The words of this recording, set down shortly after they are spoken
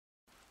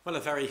Well, a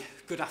very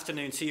good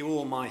afternoon to you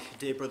all, my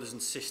dear brothers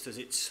and sisters.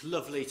 It's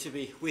lovely to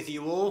be with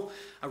you all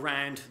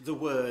around the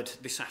Word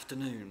this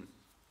afternoon.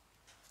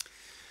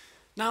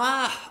 Now,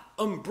 our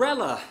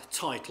umbrella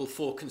title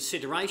for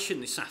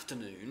consideration this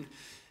afternoon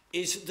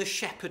is The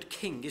Shepherd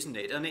King, isn't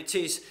it? And it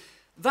is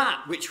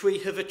that which we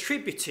have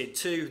attributed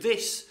to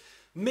this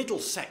middle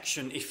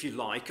section, if you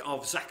like,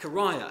 of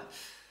Zechariah,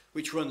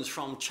 which runs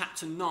from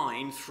chapter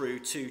 9 through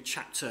to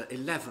chapter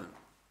 11.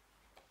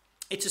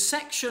 It's a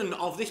section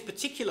of this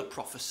particular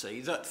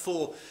prophecy that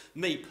for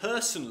me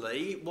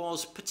personally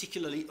was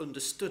particularly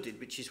understudied,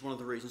 which is one of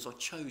the reasons I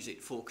chose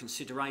it for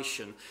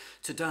consideration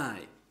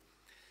today.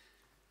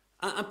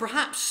 And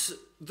perhaps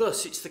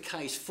thus it's the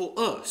case for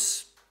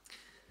us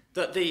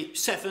that the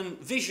 7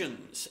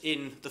 visions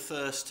in the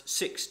first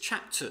 6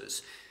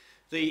 chapters,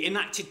 the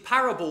enacted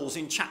parables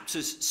in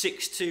chapters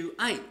 6 to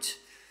 8,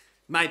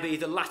 maybe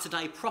the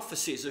latter-day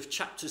prophecies of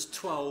chapters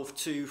 12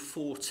 to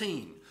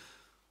 14,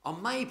 are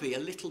maybe a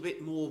little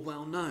bit more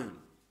well known.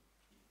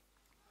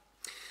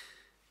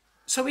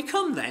 So we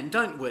come then,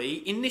 don't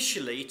we,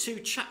 initially to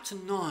chapter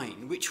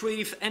 9, which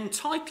we've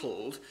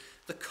entitled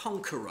The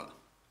Conqueror.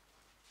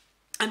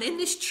 And in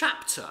this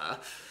chapter,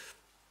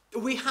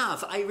 we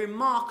have a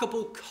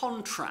remarkable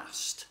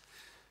contrast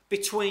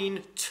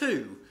between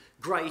 2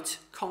 great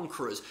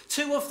conquerors.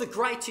 2 of the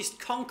greatest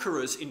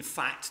conquerors, in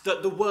fact,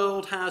 that the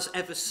world has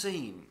ever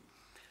seen.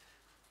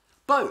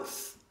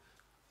 Both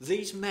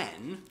these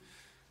men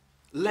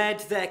led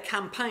their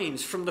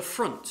campaigns from the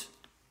front.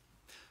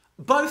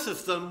 Both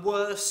of them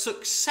were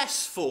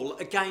successful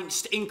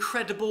against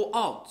incredible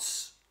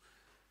odds.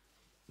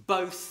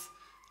 Both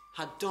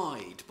had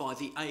died by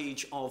the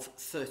age of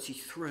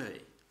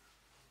 33.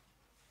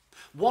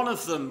 One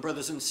of them,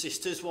 brothers and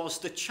sisters, was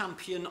the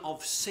champion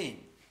of sin,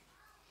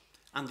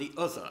 and the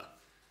other,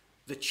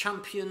 the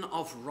champion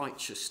of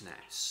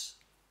righteousness.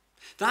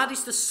 That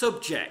is the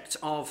subject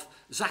of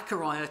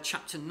Zechariah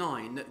chapter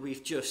 9 that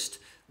we've just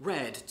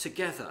read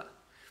together.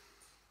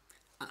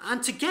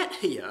 And to get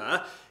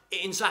here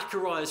in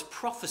Zechariah's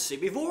prophecy,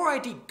 we've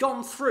already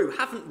gone through,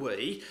 haven't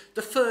we,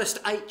 the first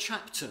 8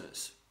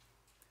 chapters.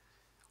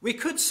 We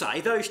could say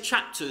those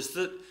chapters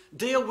that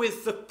deal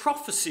with the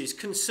prophecies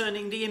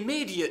concerning the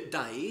immediate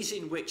days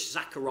in which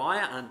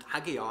Zechariah and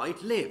Haggai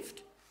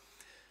lived.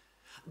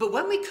 But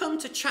when we come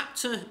to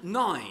chapter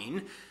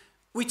 9,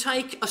 we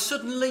take a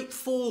sudden leap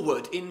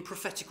forward in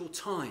prophetical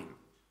time.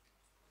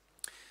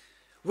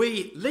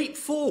 We leap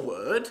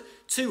forward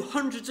to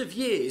hundreds of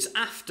years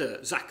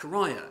after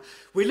Zechariah.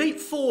 We leap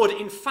forward,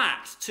 in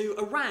fact, to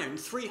around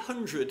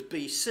 300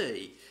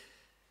 BC.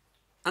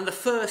 And the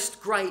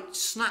first great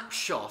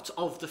snapshot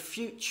of the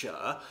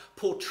future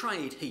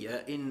portrayed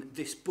here in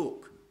this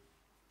book.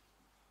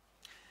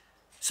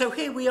 So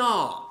here we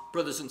are,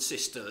 brothers and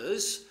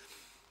sisters,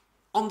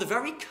 on the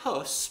very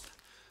cusp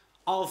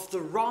of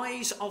the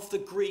rise of the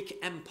Greek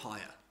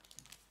Empire.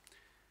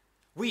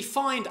 We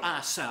find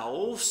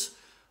ourselves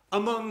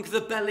among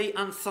the belly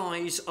and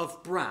thighs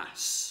of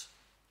brass.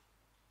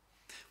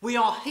 We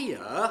are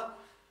here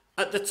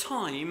at the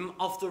time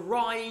of the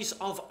rise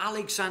of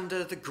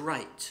Alexander the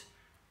Great.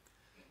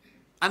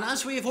 And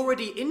as we have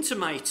already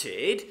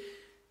intimated,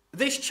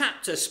 this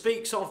chapter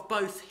speaks of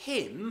both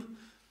him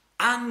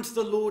and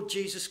the Lord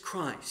Jesus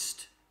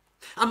Christ,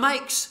 and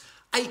makes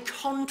a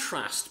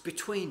contrast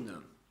between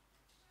them.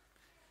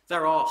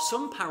 There are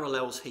some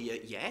parallels here,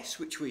 yes,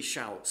 which we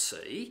shall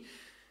see.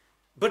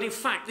 But in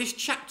fact, this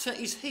chapter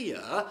is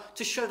here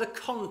to show the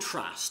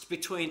contrast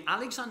between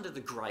Alexander the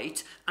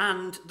Great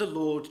and the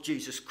Lord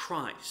Jesus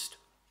Christ.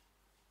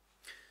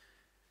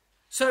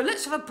 So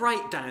let's have a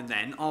breakdown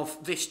then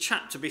of this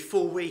chapter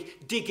before we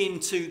dig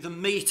into the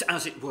meat,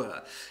 as it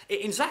were.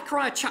 In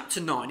Zechariah chapter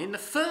 9, in the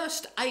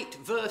first 8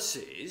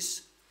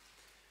 verses,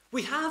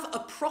 we have a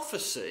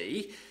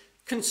prophecy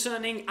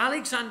concerning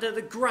Alexander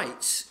the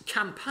Great's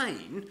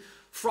campaign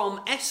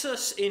from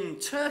Essos in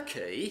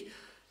Turkey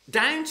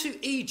down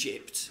to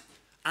Egypt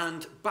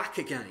and back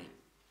again.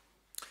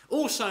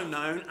 Also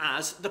known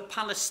as the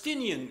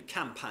Palestinian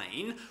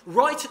campaign,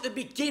 right at the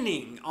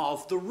beginning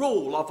of the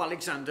rule of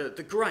Alexander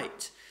the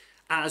Great,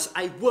 as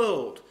a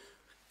world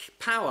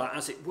power,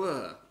 as it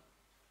were.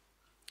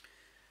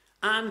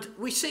 And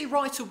we see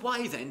right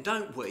away then,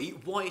 don't we,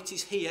 why it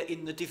is here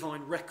in the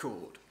divine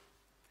record.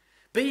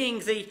 Being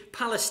the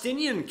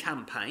Palestinian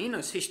campaign,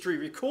 as history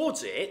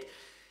records it,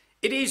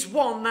 it is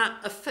one that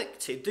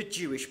affected the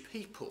Jewish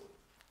people.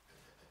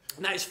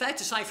 Now, it's fair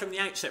to say from the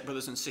outset,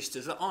 brothers and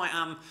sisters, that I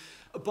am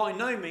by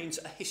no means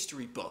a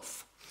history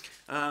buff.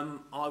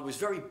 I was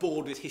very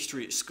bored with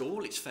history at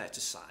school, it's fair to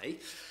say.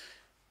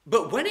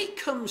 But when it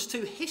comes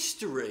to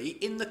history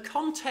in the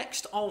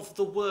context of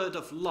the word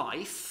of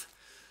life,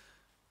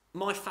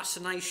 my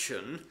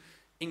fascination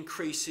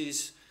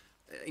increases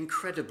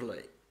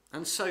incredibly.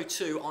 And so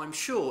too, I'm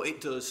sure it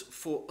does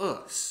for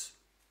us.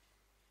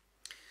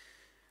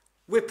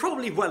 We're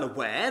probably well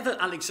aware that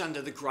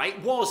Alexander the Great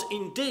was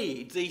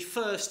indeed the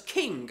first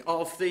king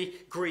of the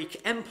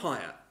Greek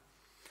Empire,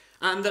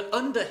 and that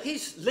under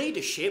his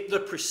leadership the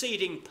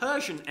preceding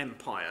Persian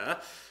Empire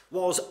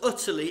was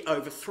utterly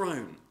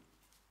overthrown.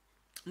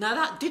 Now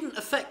that didn't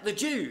affect the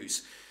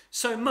Jews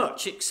so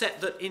much,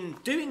 except that in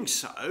doing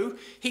so,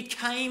 he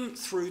came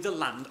through the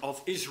land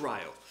of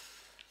Israel,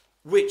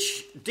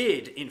 which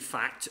did, in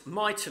fact,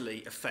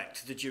 mightily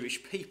affect the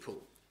Jewish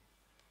people.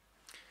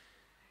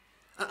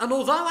 And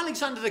although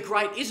Alexander the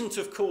Great isn't,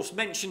 of course,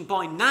 mentioned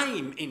by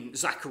name in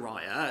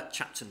Zechariah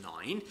chapter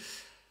 9,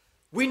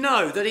 we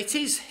know that it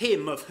is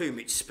him of whom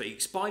it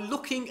speaks by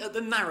looking at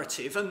the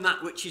narrative and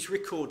that which is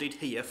recorded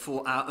here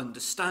for our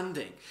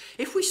understanding.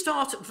 If we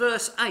start at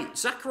verse 8,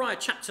 Zechariah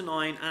chapter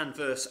 9 and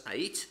verse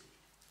 8,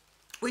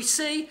 we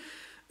see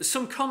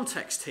some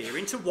context here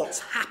into what's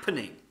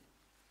happening.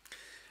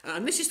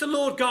 And this is the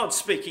Lord God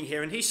speaking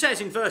here, and he says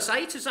in verse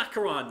 8 of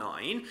Zechariah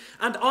 9,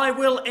 "And I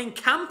will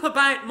encamp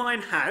about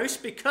mine house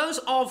because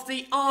of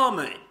the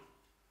army,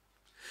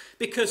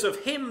 because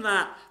of him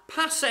that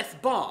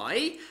passeth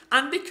by,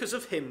 and because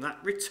of him that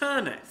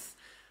returneth.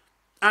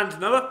 And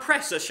no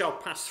oppressor shall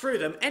pass through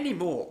them any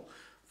more,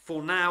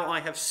 for now I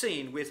have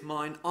seen with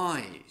mine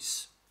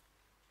eyes."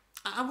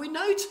 And we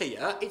note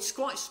here, it's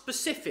quite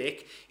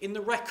specific in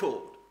the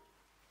record.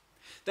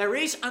 There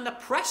is an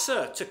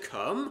oppressor to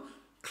come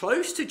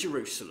close to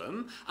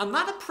Jerusalem, and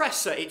that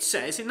oppressor, it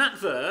says in that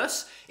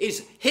verse,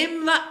 is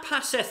him that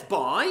passeth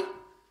by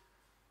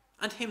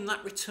and him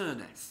that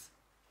returneth.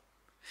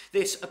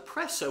 This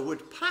oppressor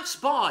would pass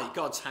by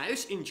God's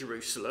house in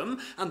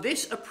Jerusalem, and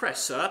this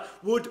oppressor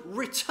would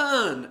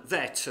return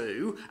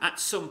thereto at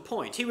some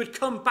point. He would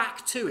come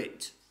back to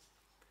it.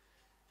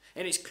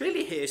 And it's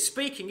clearly here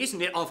speaking,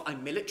 isn't it, of a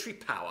military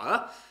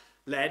power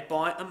led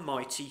by a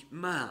mighty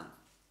man.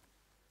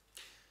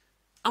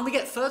 And we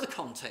get further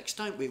context,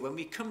 don't we, when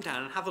we come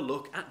down and have a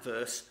look at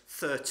verse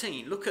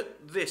 13. Look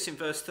at this in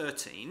verse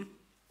 13.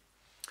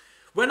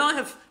 "When I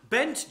have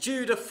bent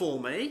Judah for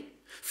me,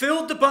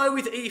 filled the bow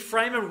with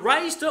Ephraim, and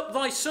raised up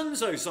thy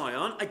sons, O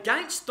Zion,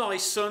 against thy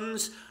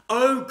sons,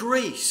 O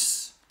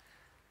Greece,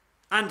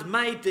 and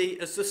made thee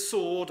as the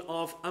sword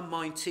of a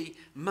mighty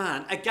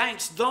man,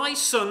 against thy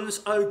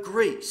sons, O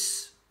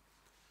Greece."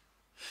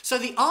 So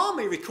the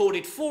army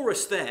recorded for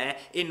us there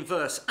in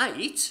verse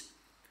 8,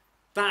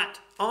 that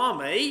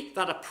army,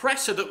 that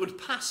oppressor that would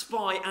pass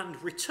by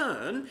and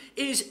return,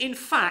 is in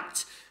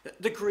fact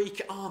the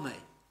Greek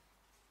army.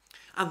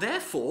 And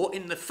therefore,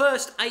 in the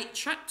first 8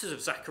 chapters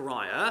of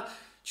Zechariah,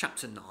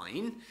 chapter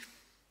 9,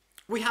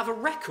 we have a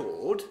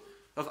record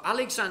of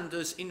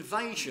Alexander's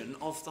invasion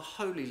of the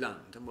Holy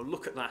Land. And we'll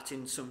look at that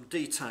in some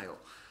detail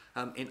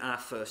in our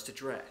first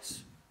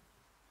address.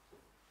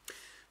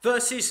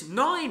 Verses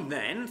 9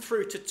 then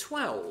through to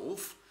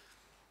 12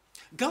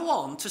 go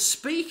on to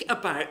speak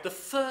about the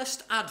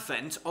first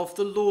advent of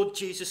the Lord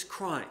Jesus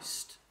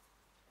Christ.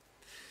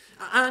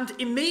 And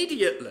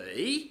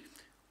immediately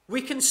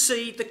we can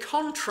see the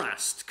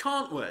contrast,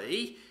 can't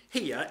we,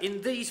 here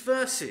in these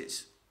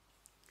verses.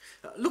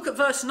 Look at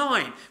verse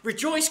 9.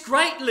 "Rejoice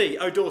greatly,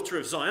 O daughter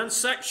of Zion.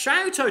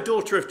 Shout, O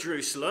daughter of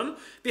Jerusalem.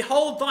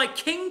 Behold, thy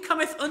king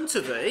cometh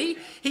unto thee.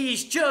 He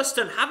is just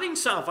and having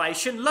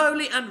salvation,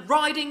 lowly and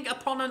riding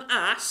upon an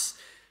ass,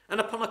 and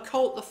upon a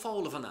colt the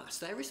foal of an ass."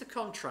 There is the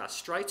contrast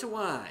straight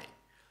away.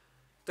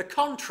 The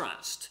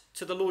contrast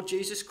to the Lord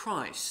Jesus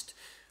Christ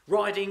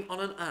riding on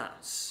an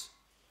ass.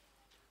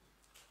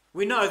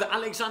 We know that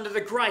Alexander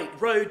the Great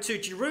rode to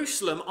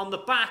Jerusalem on the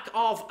back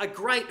of a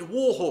great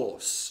war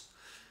horse.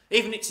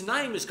 Even its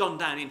name has gone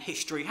down in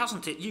history,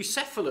 hasn't it?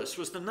 Eucephalus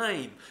was the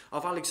name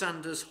of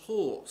Alexander's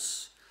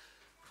horse.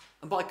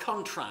 And by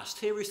contrast,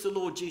 here is the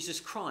Lord Jesus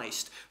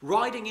Christ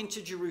riding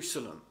into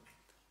Jerusalem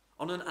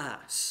on an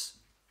ass.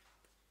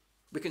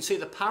 We can see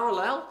the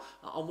parallel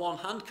on one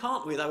hand,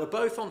 can't we? They were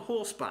both on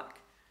horseback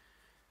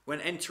when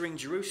entering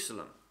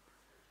Jerusalem.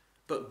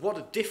 But what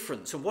a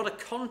difference and what a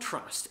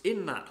contrast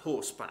in that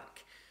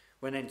horseback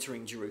when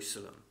entering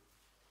Jerusalem.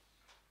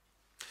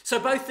 So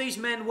both these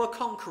men were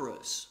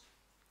conquerors.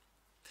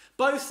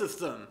 Both of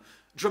them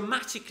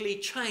dramatically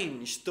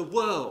changed the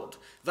world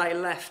they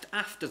left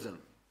after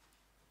them.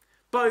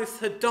 Both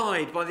had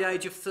died by the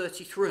age of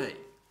 33.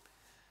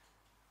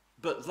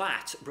 But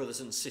that, brothers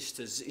and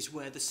sisters, is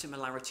where the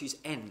similarities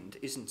end,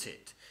 isn't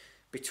it,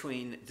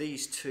 between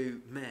these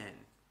two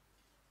men.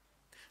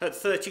 At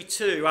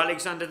 32,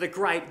 Alexander the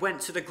Great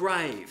went to the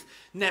grave,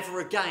 never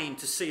again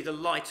to see the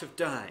light of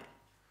day.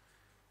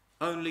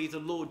 Only the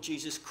Lord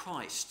Jesus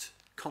Christ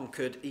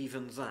conquered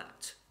even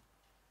that.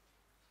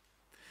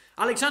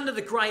 Alexander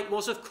the Great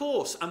was, of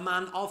course, a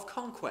man of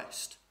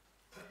conquest.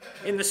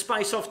 In the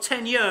space of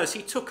 10 years,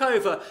 he took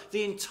over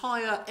the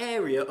entire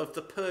area of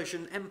the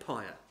Persian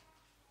Empire.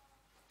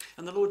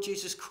 And the Lord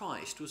Jesus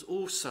Christ was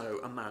also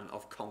a man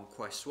of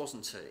conquest,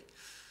 wasn't he?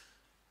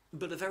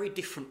 But a very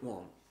different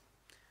one,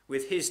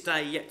 with his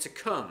day yet to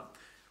come,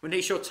 when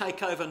he shall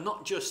take over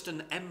not just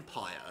an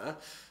empire,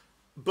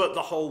 but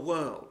the whole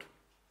world.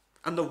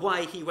 And the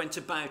way he went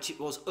about it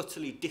was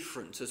utterly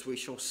different, as we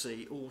shall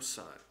see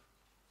also.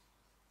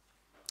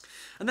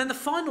 And then the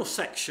final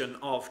section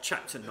of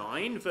chapter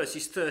 9,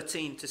 verses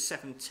 13 to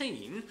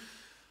 17,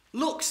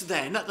 looks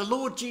then at the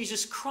Lord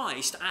Jesus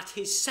Christ at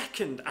his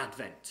second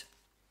advent.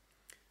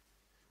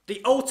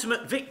 The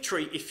ultimate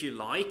victory, if you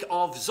like,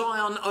 of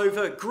Zion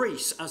over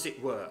Greece, as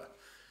it were.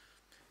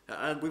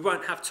 And we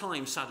won't have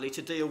time, sadly,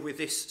 to deal with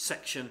this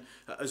section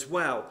as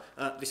well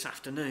this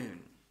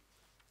afternoon.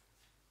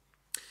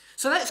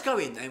 So let's go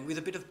in then with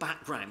a bit of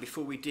background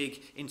before we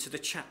dig into the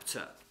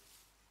chapter.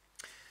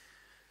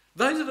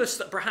 Those of us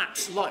that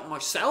perhaps, like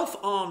myself,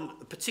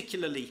 aren't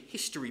particularly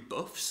history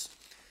buffs,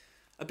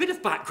 a bit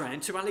of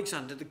background to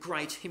Alexander the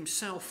Great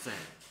himself then.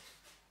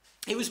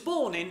 He was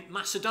born in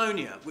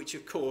Macedonia, which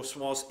of course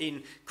was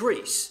in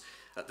Greece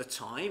at the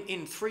time,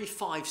 in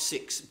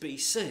 356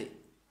 BC.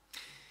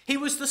 He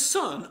was the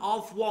son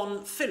of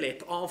one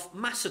Philip of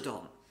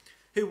Macedon,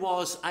 who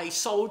was a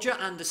soldier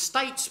and a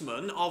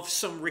statesman of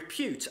some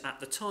repute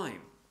at the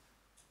time.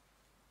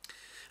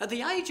 At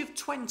the age of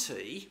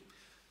 20,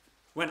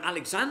 when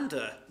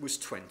Alexander was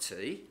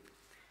 20,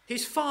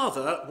 his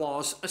father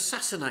was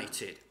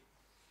assassinated.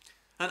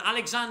 And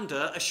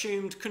Alexander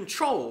assumed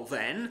control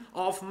then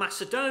of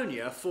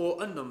Macedonia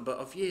for a number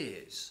of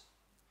years.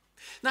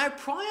 Now,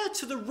 prior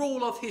to the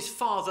rule of his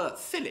father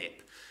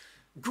Philip,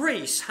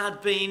 Greece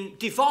had been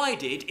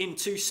divided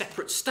into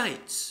separate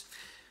states.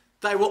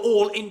 They were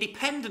all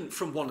independent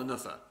from one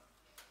another.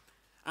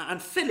 And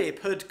Philip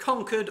had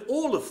conquered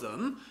all of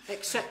them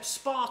except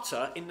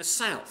Sparta in the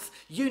south,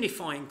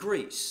 unifying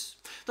Greece.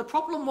 The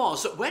problem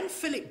was that when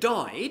Philip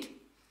died,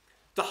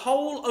 the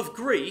whole of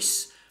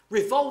Greece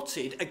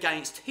revolted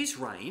against his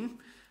reign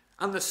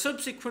and the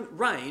subsequent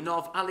reign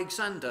of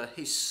Alexander,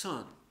 his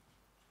son.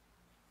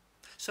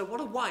 So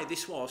what a way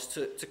this was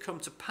to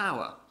come to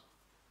power.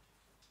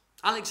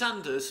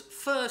 Alexander's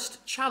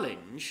first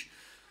challenge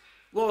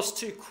was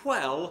to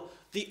quell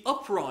the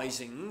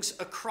uprisings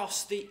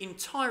across the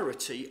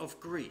entirety of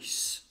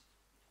Greece.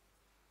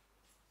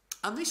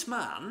 And this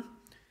man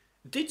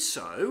did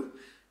so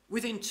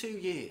within 2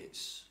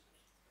 years.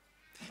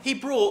 He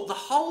brought the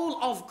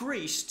whole of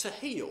Greece to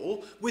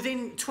heel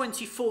within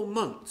 24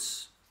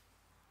 months.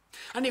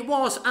 And it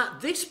was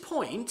at this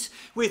point,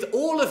 with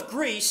all of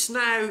Greece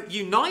now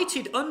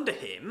united under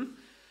him,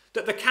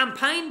 that the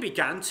campaign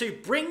began to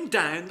bring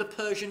down the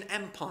Persian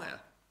Empire.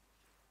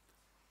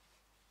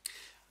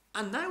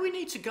 And now we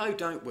need to go,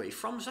 don't we,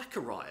 from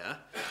Zechariah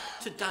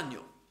to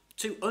Daniel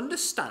to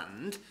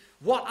understand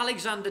what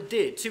Alexander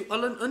did, to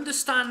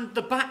understand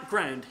the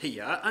background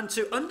here, and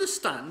to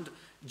understand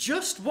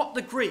just what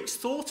the Greeks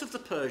thought of the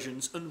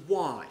Persians and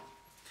why.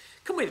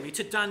 Come with me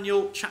to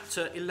Daniel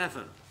chapter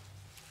 11.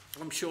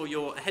 I'm sure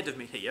you're ahead of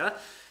me here.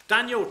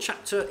 Daniel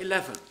chapter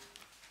 11.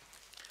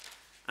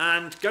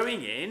 And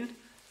going in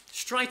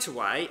straight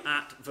away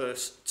at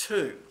verse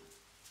 2.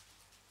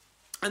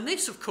 And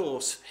this, of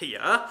course,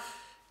 here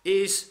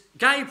is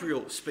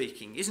Gabriel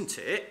speaking, isn't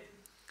it?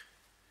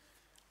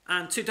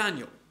 And to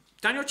Daniel.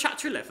 Daniel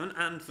chapter 11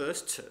 and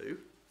verse 2.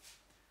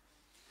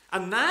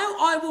 And now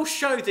I will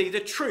show thee the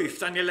truth,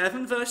 Daniel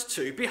 11 verse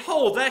 2.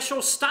 Behold, there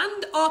shall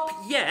stand up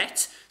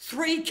yet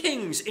 3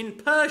 kings in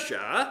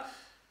Persia,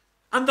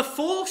 and the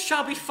 4th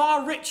shall be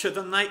far richer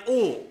than they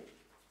all.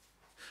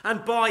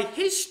 And by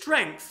his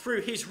strength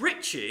through his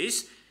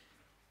riches,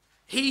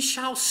 he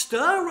shall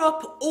stir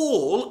up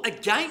all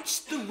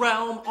against the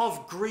realm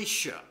of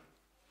Grecia.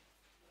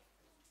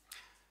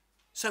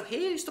 So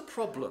here's the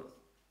problem.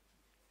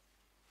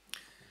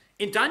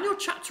 In Daniel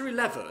chapter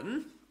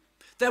 11,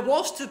 there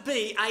was to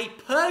be a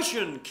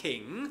Persian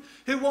king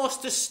who was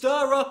to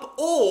stir up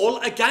all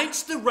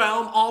against the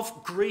realm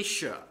of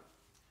Grecia.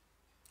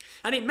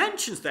 And it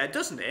mentions there,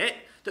 doesn't it,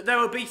 that there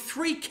would be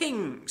 3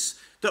 kings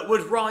that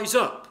would rise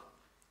up.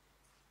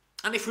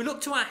 And if we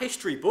look to our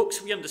history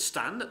books, we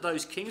understand that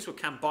those kings were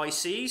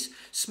Cambyses,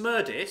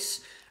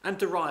 Smerdis, and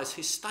Darius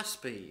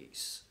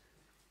Hystaspes.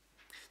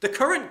 The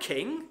current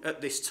king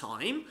at this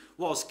time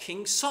was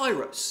King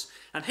Cyrus,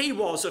 and he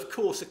was, of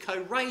course, a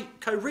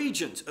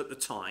co-regent at the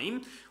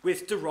time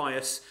with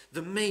Darius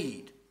the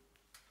Mede.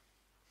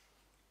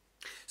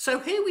 So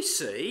here we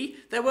see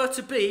there were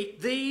to be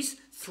these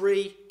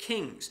 3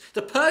 kings.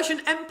 The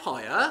Persian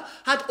Empire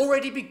had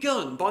already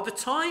begun by the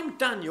time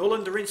Daniel,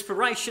 under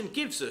inspiration,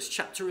 gives us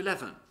chapter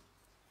 11.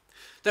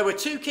 There were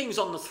 2 kings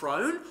on the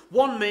throne,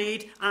 1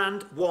 Mede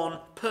and 1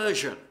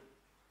 Persian.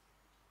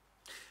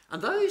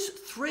 And those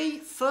 3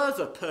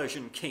 further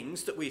Persian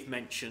kings that we've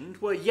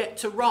mentioned were yet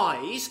to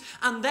rise,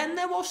 and then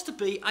there was to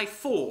be a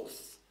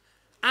 4th,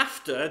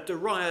 after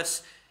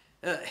Darius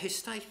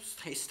Hystaspes.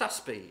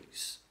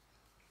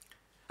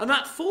 And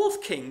that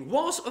 4th king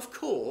was, of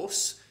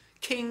course,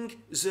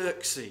 King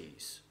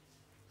Xerxes.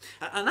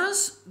 And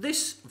as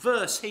this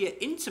verse here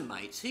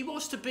intimates, he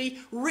was to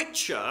be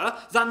richer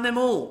than them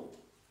all.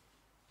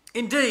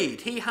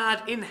 Indeed, he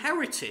had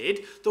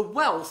inherited the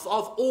wealth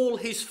of all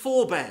his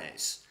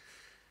forebears.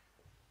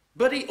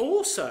 But he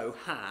also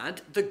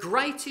had the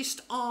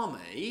greatest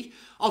army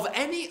of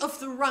any of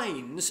the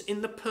reigns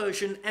in the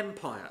Persian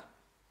Empire.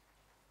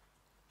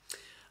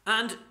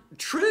 And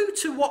true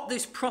to what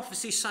this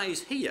prophecy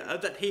says here,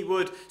 that he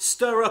would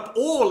stir up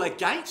all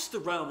against the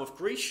realm of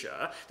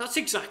Grecia, that's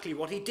exactly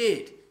what he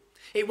did.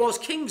 It was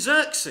King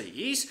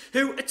Xerxes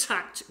who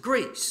attacked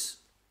Greece.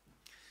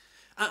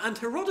 And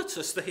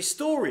Herodotus, the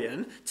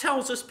historian,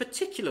 tells us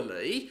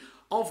particularly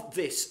of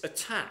this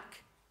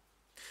attack.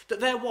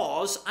 That there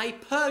was a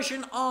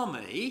Persian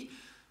army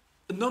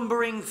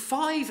numbering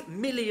 5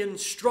 million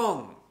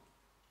strong,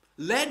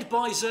 led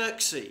by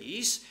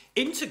Xerxes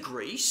into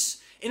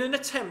Greece in an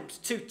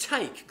attempt to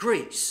take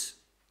Greece.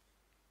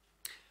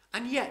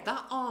 And yet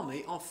that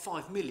army of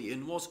 5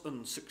 million was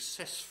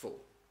unsuccessful,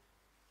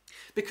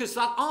 because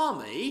that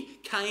army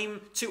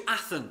came to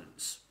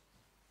Athens.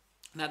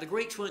 Now, the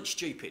Greeks weren't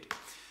stupid.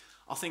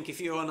 I think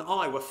if you and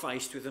I were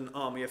faced with an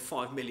army of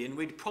 5 million,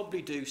 we'd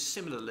probably do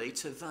similarly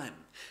to them.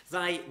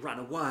 They ran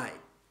away.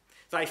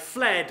 They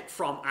fled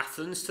from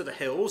Athens to the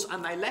hills,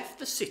 and they left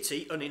the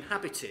city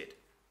uninhabited.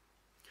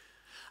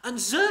 And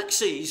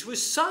Xerxes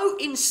was so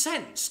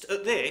incensed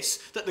at this,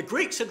 that the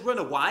Greeks had run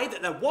away,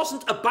 that there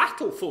wasn't a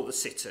battle for the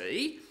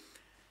city,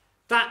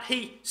 that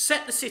he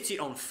set the city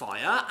on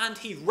fire and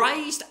he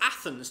razed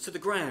Athens to the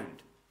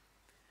ground.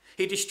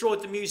 He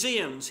destroyed the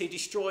museums, he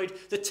destroyed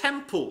the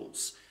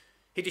temples,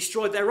 he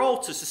destroyed their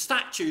altars, the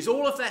statues,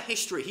 all of their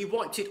history. He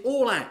wiped it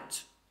all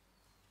out.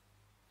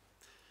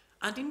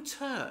 And in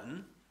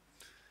turn,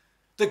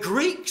 the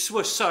Greeks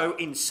were so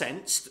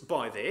incensed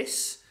by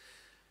this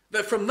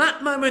that from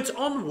that moment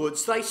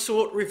onwards they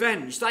sought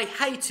revenge. They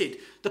hated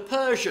the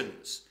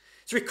Persians.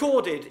 It's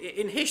recorded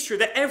in history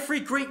that every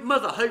Greek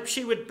mother hoped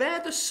she would bear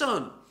the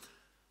son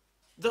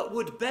that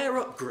would bear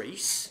up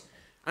Greece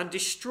and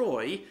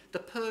destroy the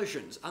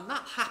Persians. And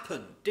that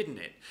happened, didn't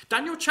it?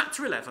 Daniel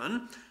chapter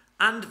 11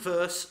 and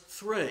verse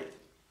 3.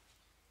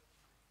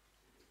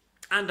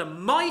 And a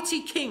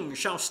mighty king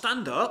shall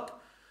stand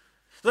up,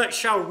 that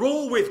shall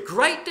rule with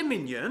great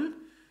dominion,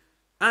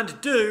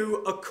 and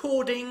do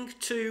according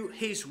to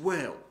his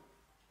will.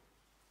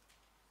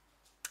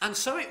 And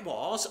so it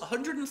was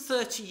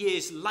 130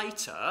 years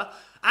later,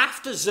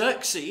 after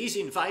Xerxes'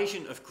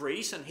 invasion of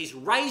Greece and his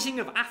razing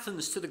of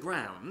Athens to the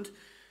ground,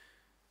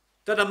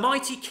 that a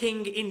mighty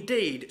king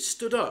indeed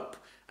stood up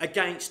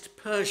against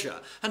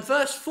Persia. And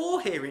verse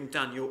 4 here in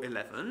Daniel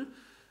 11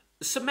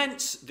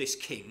 cements this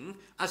king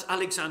as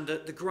Alexander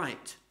the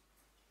Great.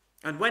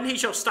 And when he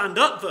shall stand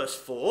up, verse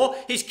 4,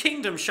 his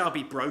kingdom shall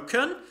be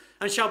broken,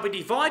 and shall be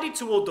divided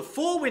toward the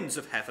four winds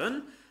of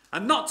heaven,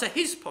 and not to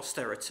his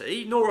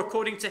posterity, nor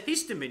according to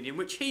his dominion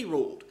which he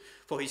ruled.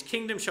 For his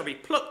kingdom shall be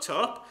plucked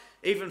up,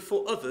 even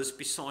for others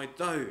beside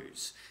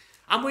those.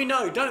 And we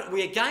know, don't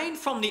we, again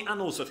from the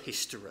annals of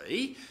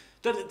history,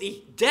 that at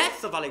the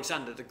death of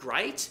Alexander the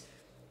Great,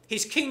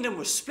 his kingdom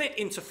was split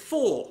into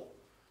four,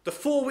 the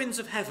four winds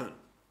of heaven,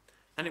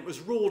 and it was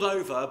ruled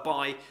over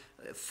by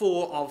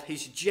 4 of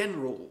his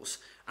generals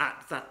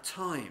at that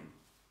time.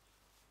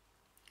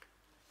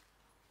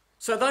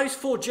 So those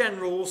 4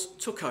 generals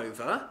took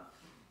over,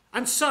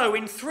 and so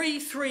in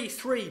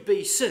 333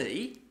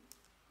 BC,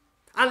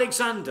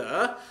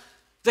 Alexander,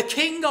 the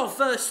king of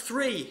verse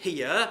 3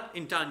 here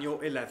in Daniel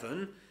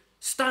 11,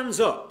 stands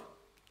up,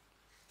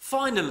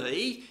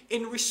 finally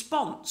in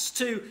response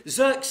to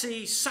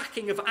Xerxes'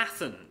 sacking of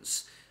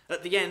Athens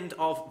at the end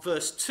of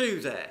verse 2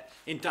 there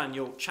in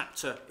Daniel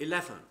chapter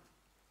 11.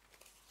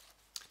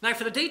 Now,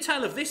 for the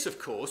detail of this, of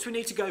course, we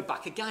need to go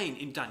back again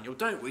in Daniel,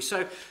 don't we?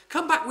 So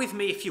come back with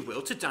me, if you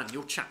will, to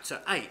Daniel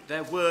chapter 8.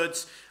 They're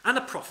words and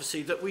a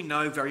prophecy that we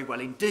know very well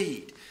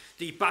indeed.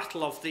 The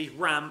battle of the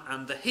ram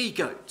and the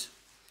he-goat.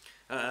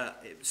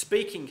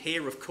 Speaking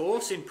here, of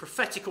course, in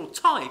prophetical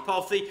type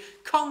of the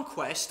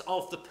conquest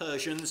of the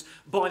Persians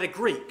by the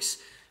Greeks.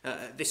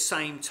 This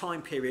same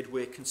time period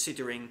we're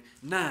considering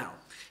now.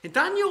 In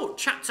Daniel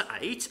chapter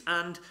 8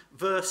 and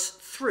verse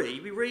 3,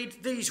 we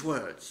read these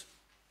words.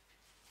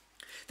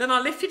 Then I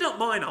lifted up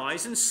mine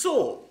eyes and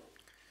saw,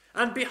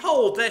 and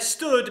behold, there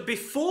stood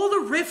before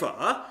the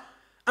river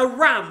a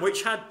ram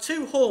which had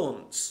 2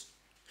 horns.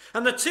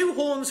 And the 2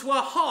 horns were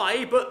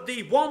high, but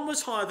the one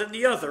was higher than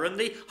the other, and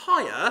the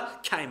higher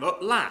came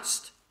up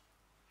last.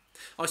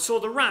 I saw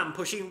the ram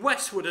pushing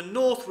westward and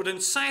northward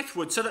and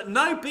southward, so that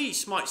no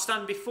beast might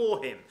stand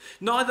before him,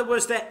 neither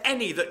was there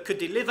any that could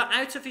deliver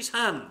out of his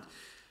hand.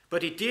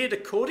 But he did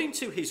according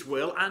to his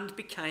will and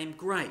became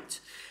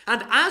great.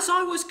 And as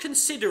I was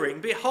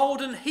considering,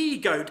 behold, an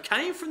he-goat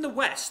came from the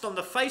west on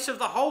the face of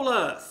the whole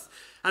earth,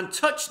 and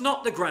touched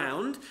not the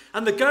ground,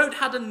 and the goat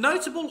had a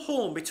notable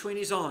horn between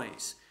his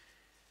eyes.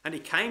 And he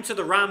came to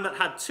the ram that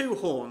had 2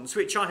 horns,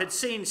 which I had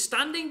seen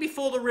standing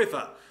before the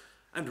river,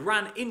 and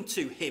ran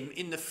into him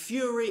in the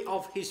fury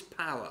of his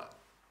power.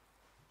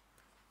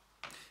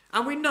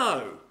 And we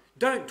know,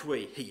 don't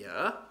we,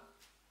 here,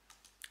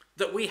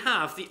 that we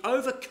have the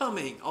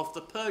overcoming of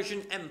the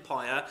Persian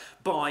Empire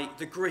by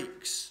the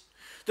Greeks.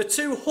 The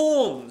 2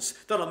 horns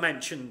that are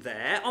mentioned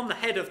there on the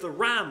head of the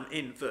ram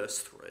in verse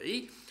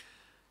 3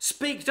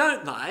 speak,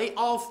 don't they,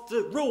 of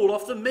the rule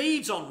of the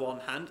Medes on one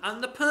hand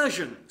and the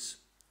Persians.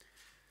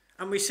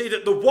 And we see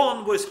that the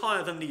one was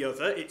higher than the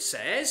other, it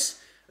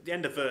says, at the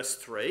end of verse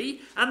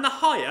 3, and the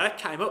higher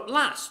came up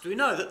last. We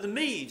know that the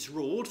Medes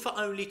ruled for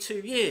only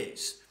 2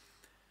 years,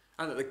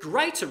 and that the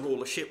greater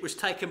rulership was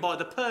taken by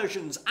the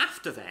Persians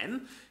after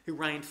them, who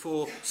reigned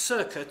for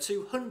circa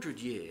 200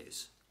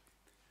 years.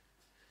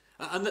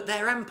 and that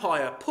their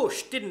empire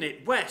pushed, didn't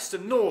it, west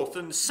and north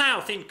and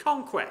south in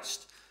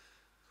conquest,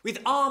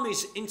 with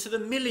armies into the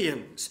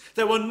millions.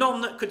 There were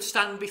none that could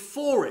stand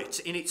before it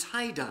in its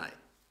heyday.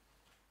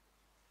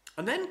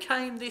 And then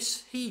came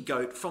this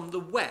he-goat from the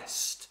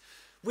west,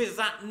 with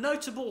that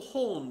notable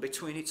horn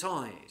between its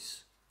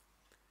eyes.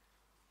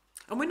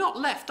 And we're not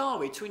left, are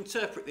we, to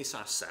interpret this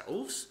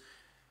ourselves?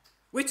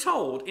 We're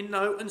told in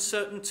no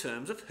uncertain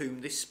terms of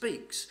whom this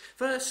speaks.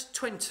 Verse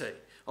 20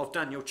 of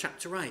Daniel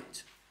chapter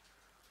 8.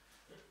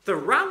 The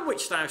ram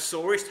which thou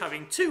sawest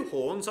having two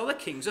horns are the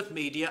kings of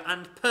Media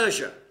and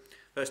Persia.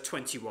 Verse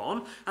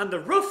 21. And the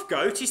rough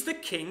goat is the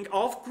king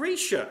of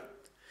Grecia.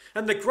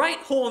 And the great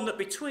horn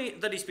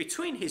that is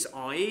between his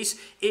eyes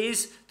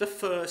is the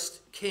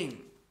first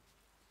king.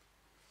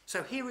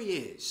 So here he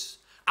is,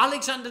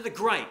 Alexander the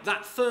Great,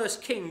 that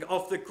first king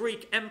of the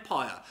Greek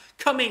Empire,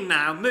 coming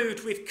now,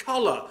 moved with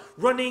choler,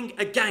 running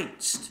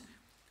against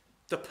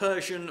the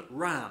Persian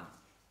ram.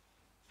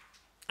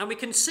 And we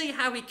can see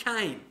how he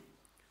came.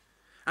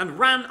 And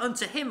ran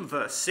unto him,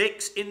 verse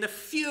 6, in the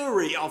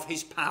fury of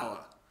his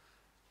power.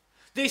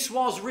 This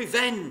was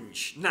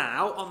revenge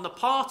now on the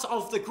part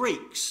of the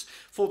Greeks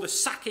for the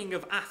sacking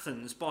of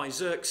Athens by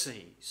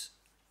Xerxes.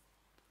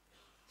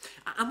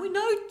 And we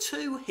know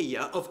too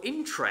here of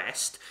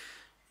interest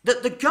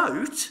that the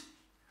goat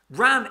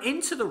ran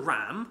into the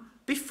ram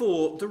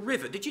before the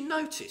river. Did you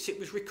notice it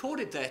was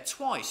recorded there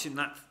twice in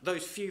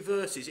those few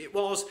verses? It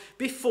was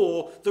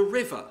before the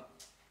river.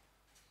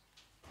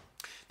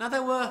 Now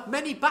there were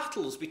many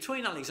battles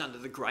between Alexander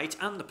the Great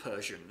and the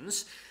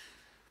Persians,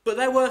 but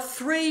there were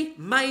three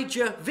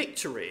major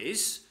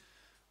victories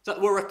that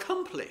were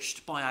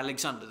accomplished by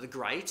Alexander the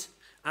Great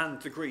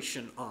and the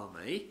Grecian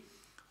army,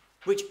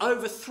 which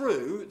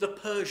overthrew the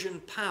Persian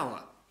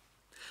power.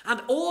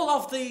 And all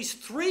of these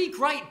three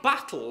great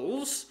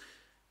battles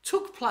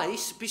took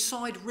place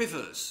beside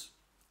rivers.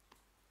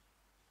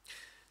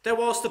 There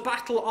was the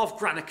Battle of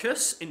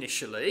Granicus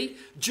initially,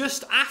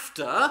 just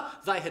after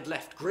they had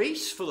left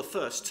Greece for the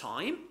first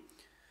time.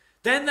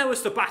 Then there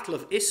was the Battle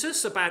of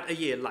Issus about a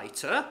year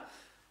later.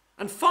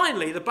 And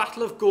finally, the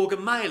Battle of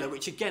Gaugamela,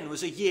 which again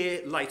was a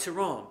year later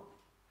on.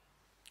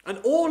 And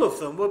all of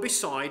them were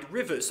beside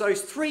rivers.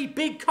 Those three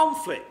big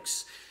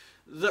conflicts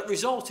that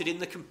resulted in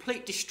the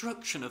complete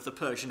destruction of the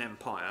Persian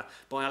Empire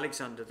by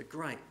Alexander the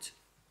Great.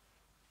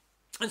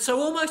 And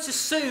so almost as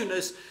soon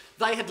as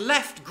they had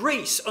left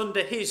Greece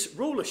under his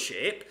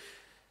rulership,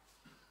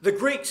 the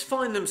Greeks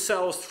find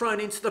themselves thrown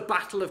into the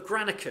Battle of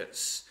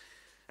Granicus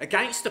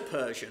against the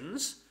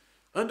Persians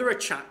under a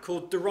chap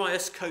called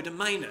Darius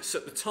Codomanus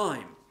at the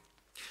time.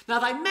 Now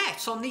they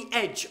met on the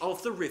edge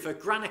of the river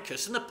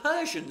Granicus, and the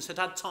Persians had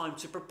had time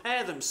to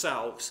prepare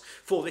themselves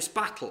for this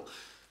battle.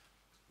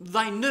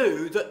 They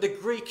knew that the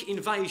Greek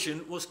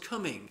invasion was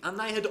coming, and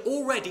they had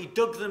already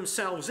dug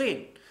themselves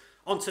in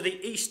onto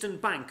the eastern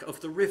bank of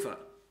the river.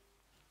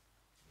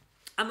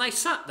 And they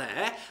sat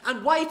there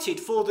and waited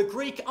for the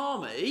Greek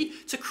army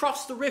to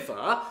cross the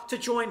river to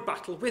join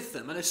battle with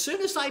them. And as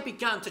soon as they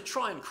began to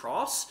try and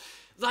cross,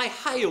 they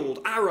hailed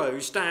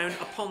arrows down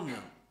upon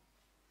them.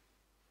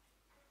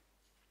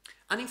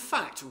 And in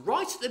fact,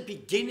 right at the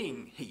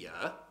beginning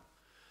here,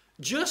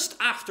 just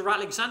after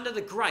Alexander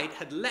the Great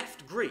had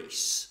left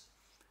Greece,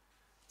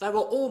 they were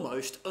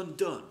almost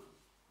undone.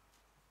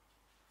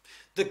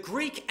 The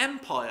Greek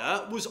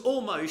Empire was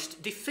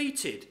almost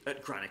defeated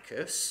at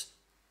Granicus,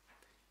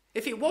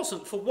 if it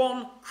wasn't for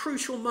one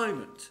crucial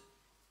moment.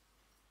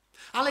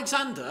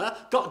 Alexander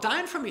got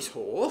down from his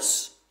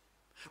horse,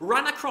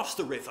 ran across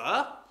the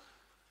river,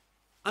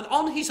 and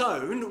on his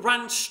own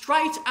ran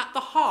straight at the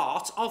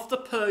heart of the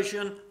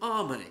Persian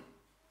army.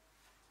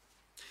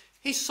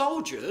 His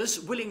soldiers,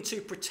 willing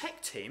to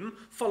protect him,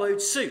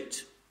 followed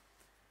suit.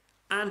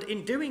 And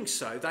in doing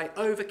so, they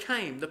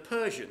overcame the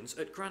Persians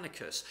at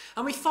Granicus.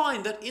 And we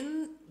find that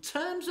in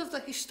terms of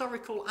the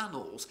historical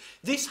annals,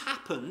 this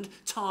happened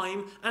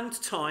time and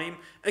time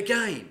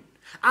again.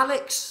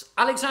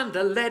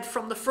 Alexander led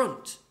from the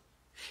front.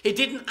 He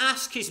didn't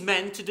ask his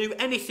men to do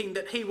anything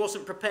that he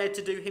wasn't prepared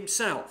to do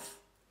himself.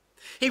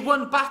 He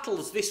won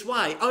battles this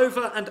way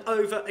over and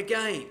over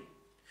again.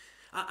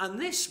 And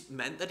this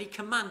meant that he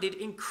commanded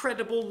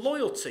incredible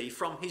loyalty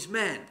from his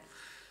men.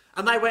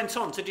 And they went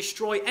on to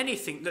destroy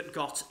anything that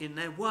got in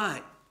their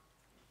way.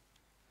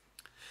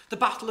 The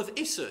Battle of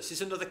Issus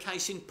is another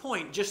case in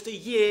point. Just a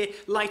year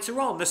later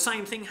on, the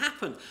same thing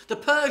happened. The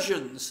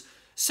Persians,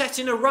 set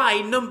in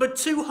array, numbered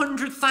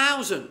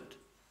 200,000.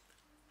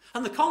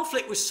 And the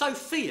conflict was so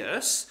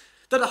fierce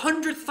that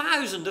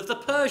 100,000 of the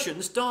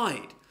Persians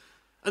died,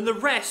 and the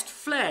rest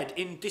fled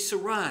in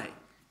disarray.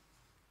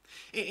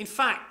 In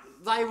fact,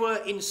 they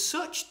were in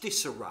such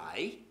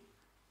disarray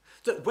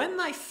that when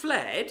they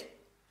fled,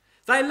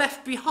 they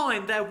left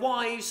behind their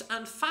wives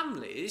and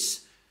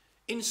families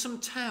in some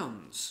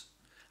towns.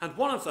 And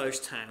one of those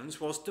towns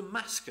was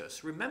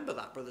Damascus. Remember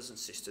that, brothers and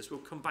sisters. We'll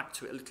come back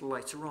to it a little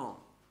later on.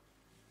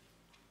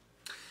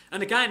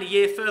 And again, a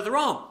year further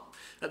on,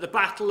 at the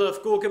Battle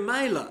of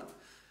Gaugamela,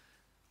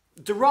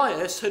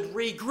 Darius had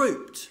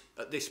regrouped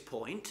at this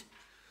point.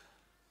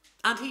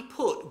 And he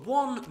put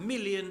 1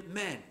 million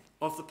men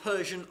of the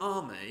Persian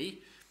army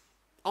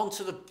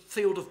onto the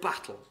field of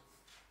battle.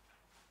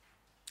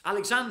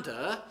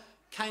 Alexander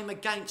came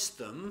against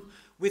them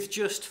with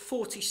just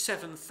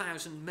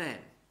 47,000 men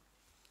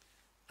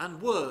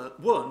and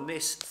won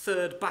this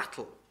third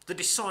battle, the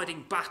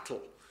deciding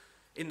battle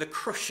in the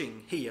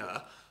crushing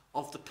here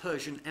of the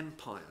Persian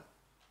Empire.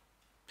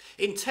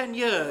 In 10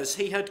 years,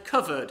 he had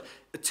covered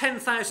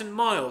 10,000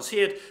 miles. He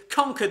had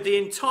conquered the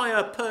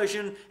entire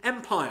Persian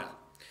Empire.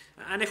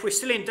 And if we're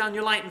still in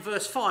Daniel 8 and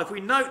verse 5, we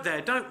note there,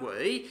 don't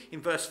we,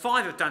 in verse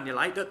 5 of Daniel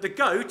 8, that the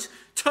goat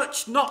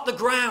touched not the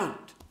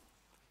ground.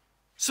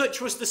 Such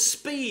was the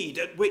speed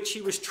at which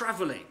he was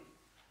travelling.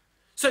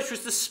 Such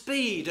was the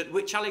speed at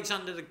which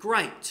Alexander the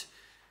Great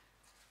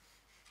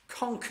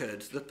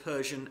conquered the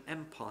Persian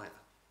Empire.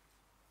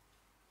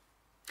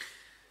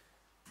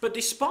 But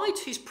despite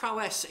his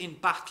prowess in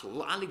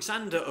battle,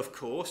 Alexander, of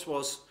course,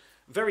 was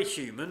very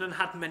human and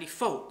had many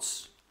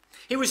faults.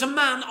 He was a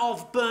man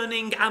of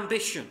burning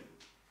ambition.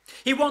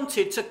 He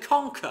wanted to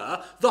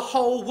conquer the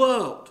whole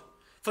world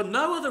for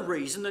no other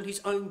reason than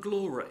his own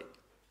glory.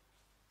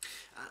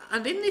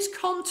 And in this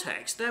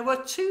context, there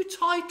were two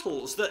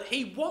titles that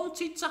he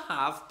wanted to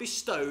have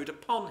bestowed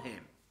upon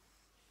him.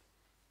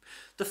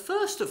 The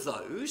first of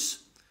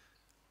those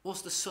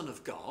was the Son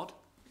of God.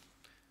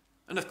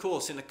 And of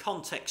course, in the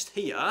context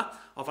here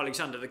of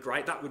Alexander the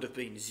Great, that would have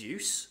been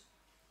Zeus.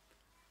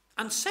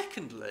 And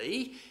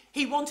secondly,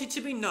 he wanted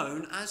to be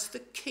known as the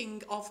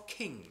King of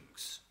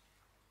Kings.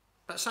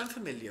 That sound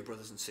familiar,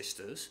 brothers and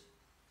sisters?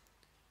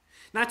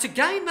 Now, to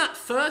gain that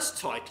first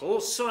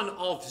title, son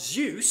of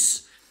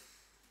Zeus,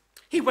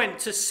 he went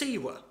to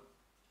Siwa,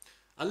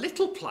 a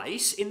little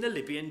place in the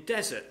Libyan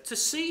desert, to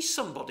see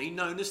somebody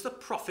known as the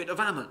prophet of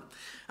Ammon.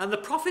 And the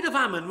prophet of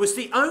Ammon was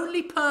the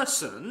only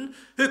person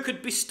who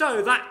could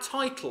bestow that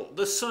title,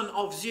 the son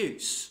of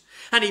Zeus.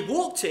 And he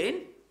walked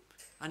in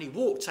and he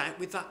walked out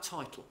with that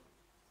title.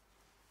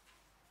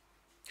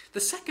 The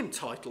second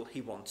title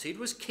he wanted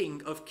was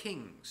King of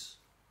Kings.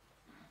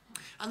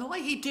 And the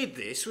way he did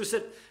this was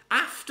that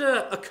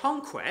after a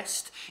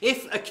conquest,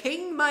 if a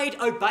king made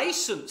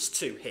obeisance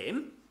to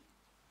him,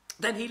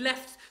 then he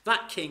left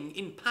that king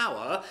in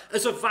power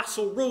as a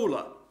vassal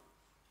ruler.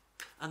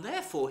 And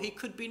therefore he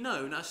could be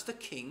known as the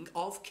King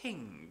of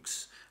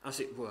Kings, as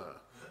it were.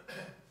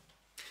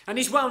 And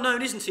he's well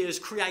known, isn't he, as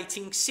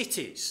creating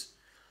cities.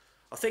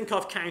 I think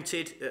I've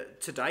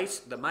counted to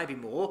date, there may be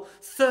more,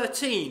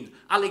 13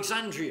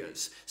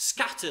 Alexandrias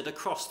scattered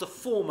across the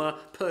former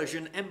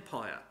Persian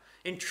Empire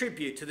in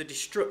tribute to the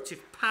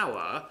destructive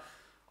power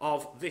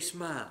of this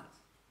man.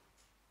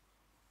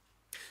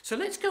 So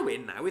let's go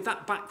in now with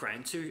that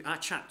background to our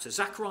chapter,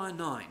 Zechariah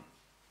 9.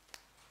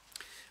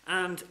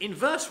 And in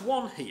verse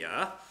 1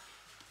 here,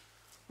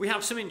 we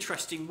have some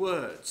interesting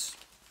words.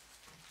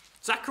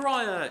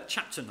 Zechariah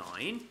chapter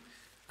 9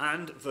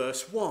 and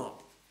verse 1.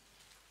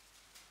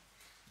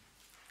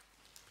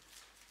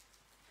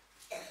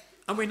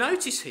 And we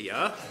notice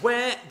here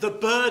where the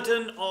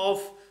burden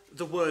of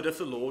the word of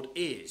the Lord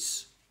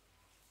is.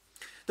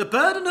 The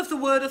burden of the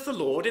word of the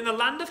Lord in the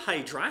land of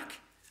Hadrach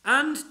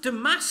and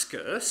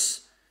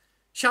Damascus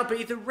shall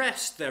be the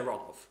rest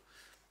thereof,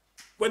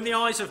 when the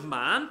eyes of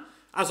man,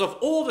 as of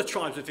all the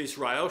tribes of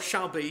Israel,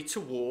 shall be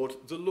toward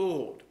the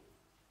Lord.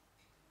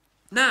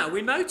 Now,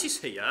 we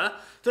notice here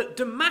that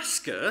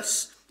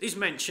Damascus is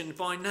mentioned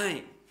by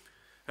name.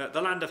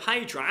 The land of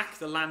Hadrach,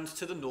 the land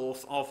to the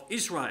north of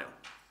Israel.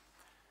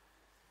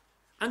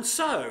 And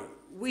so,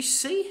 we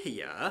see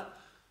here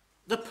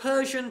the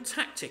Persian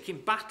tactic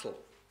in battle.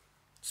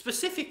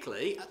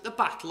 Specifically, at the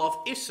Battle of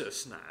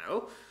Issus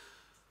now,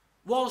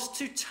 was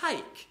to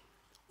take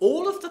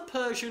all of the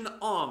Persian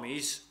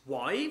army's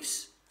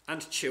wives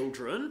and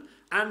children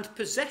and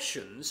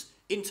possessions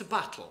into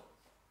battle.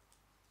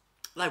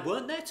 They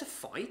weren't there to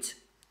fight,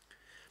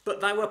 but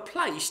they were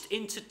placed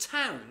into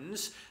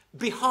towns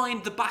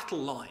behind the battle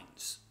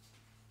lines.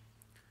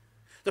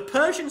 The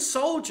Persian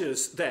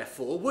soldiers,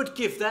 therefore, would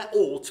give their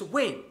all to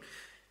win.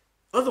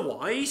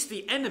 Otherwise,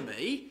 the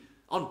enemy,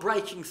 on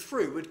breaking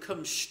through, would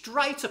come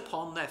straight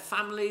upon their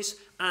families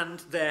and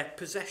their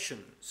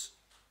possessions.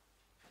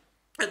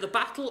 At the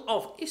Battle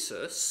of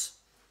Issus,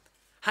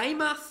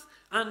 Hamath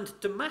and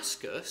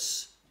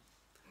Damascus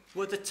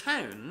were the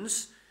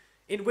towns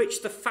in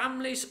which the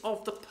families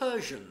of the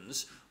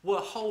Persians were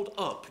holed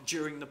up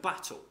during the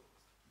battle.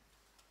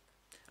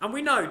 And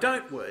we know,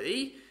 don't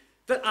we,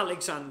 that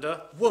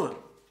Alexander won.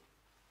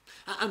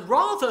 And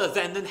rather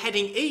than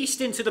heading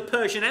east into the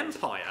Persian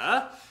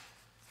Empire,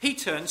 he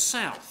turned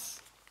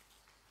south,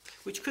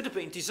 which could have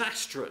been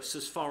disastrous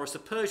as far as the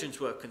Persians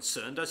were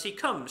concerned, as he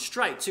comes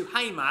straight to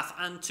Hamath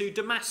and to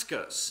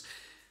Damascus.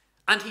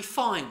 And he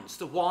finds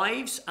the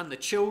wives and the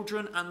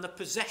children and the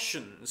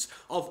possessions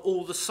of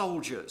all the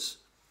soldiers.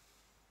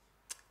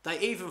 They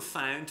even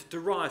found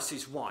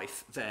Darius'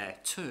 wife there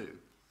too.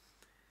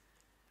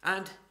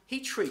 And he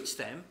treats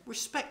them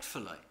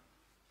respectfully.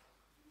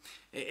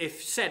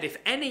 If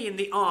any in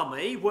the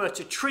army were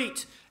to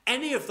treat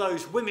any of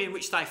those women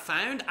which they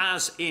found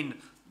as in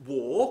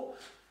war,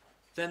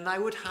 then they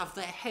would have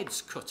their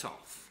heads cut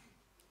off.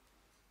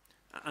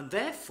 And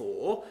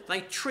therefore,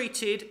 they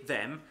treated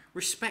them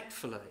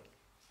respectfully.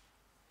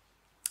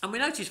 And we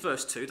notice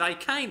verse 2, they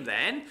came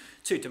then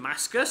to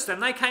Damascus, then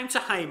they came to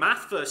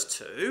Hamath, verse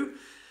 2,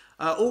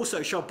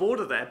 also shall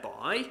border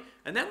thereby,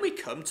 and then we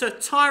come to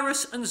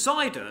Tyrus and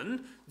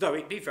Zidon, though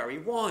it be very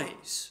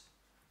wise.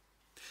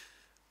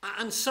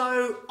 And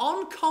so,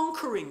 on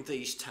conquering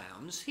these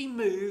towns, he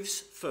moves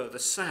further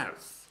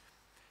south,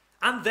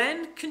 and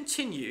then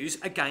continues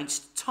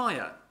against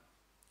Tyre.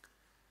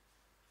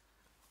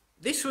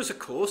 This was, of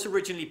course,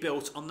 originally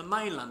built on the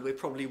mainland, we're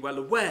probably well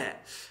aware.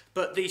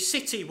 But the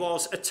city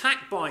was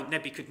attacked by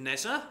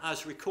Nebuchadnezzar,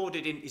 as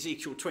recorded in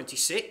Ezekiel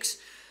 26.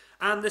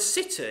 And the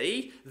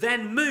city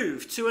then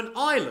moved to an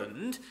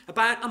island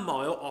about a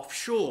mile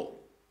offshore.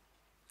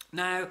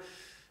 Now,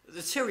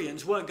 the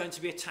Tyrians weren't going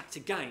to be attacked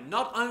again.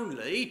 Not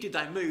only did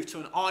they move to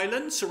an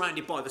island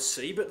surrounded by the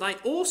sea, but they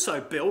also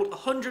built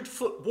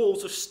 100-foot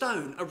walls of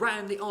stone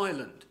around the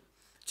island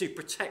to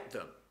protect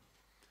them.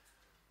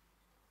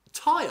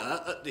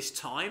 Tyre, at this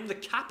time, the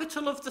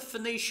capital of the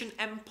Phoenician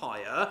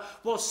Empire,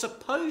 was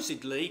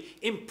supposedly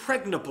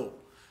impregnable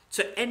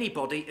to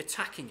anybody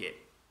attacking it.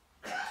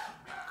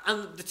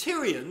 And the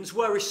Tyrians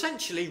were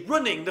essentially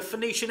running the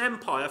Phoenician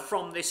Empire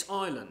from this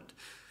island.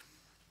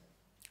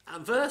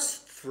 And verse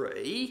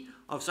 3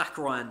 of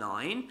Zechariah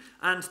 9,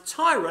 and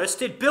Tyrus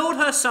did build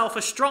herself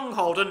a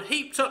stronghold and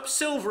heaped up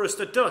silver as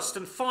the dust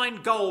and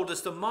fine gold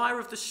as the mire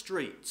of the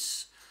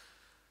streets.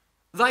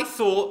 They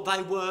thought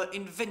they were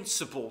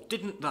invincible,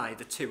 didn't they,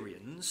 the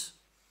Tyrians?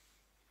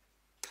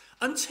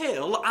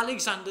 Until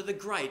Alexander the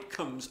Great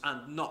comes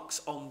and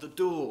knocks on the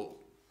door.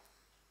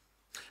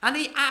 And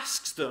he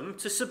asks them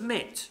to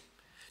submit,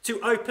 to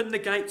open the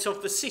gates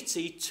of the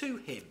city to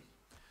him.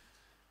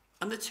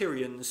 And the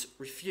Tyrians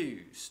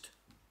refused.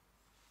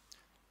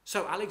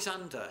 So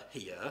Alexander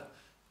here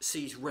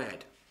sees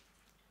red.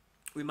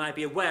 We may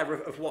be aware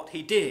of what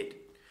he did.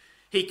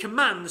 He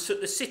commands that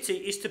the city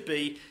is to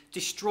be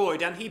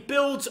destroyed, and he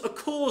builds a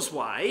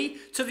causeway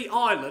to the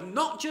island,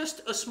 not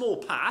just a small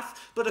path,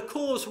 but a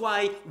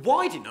causeway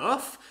wide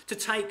enough to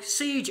take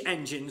siege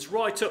engines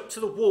right up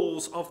to the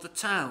walls of the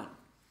town.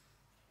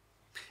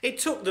 It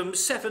took them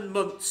 7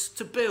 months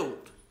to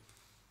build.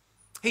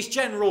 His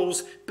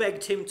generals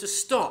begged him to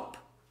stop.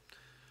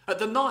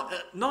 At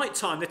night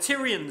time, the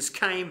Tyrians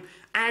came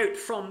out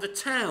from the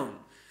town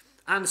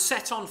and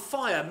set on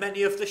fire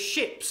many of the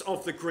ships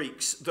of the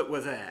Greeks that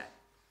were there.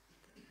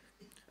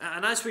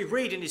 And as we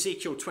read in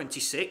Ezekiel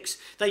 26,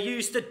 they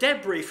used the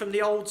debris from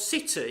the old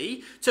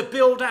city to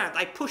build out.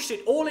 They pushed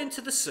it all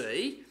into the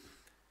sea,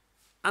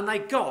 and they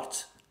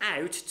got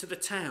out to the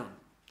town.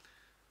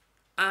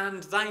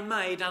 And they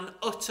made an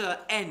utter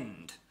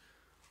end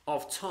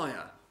of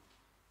Tyre.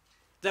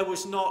 There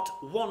was not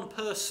one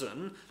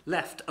person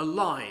left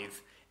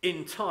alive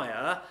in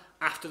Tyre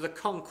after the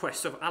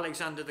conquest of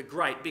Alexander the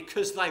Great,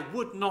 because they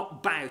would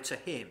not bow to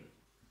him.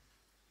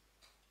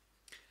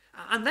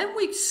 And then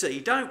we see,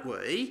 don't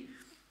we,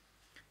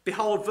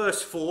 behold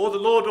verse 4, the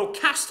Lord will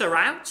cast her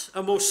out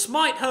and will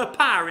smite her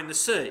power in the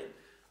sea.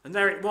 And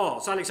there it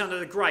was, Alexander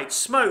the Great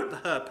smote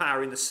her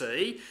power in the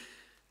sea,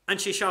 and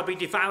she shall be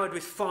devoured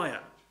with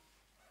fire.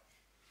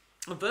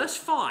 And verse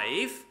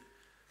 5,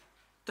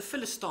 the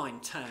Philistine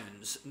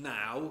towns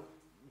now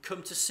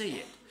come to see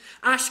it.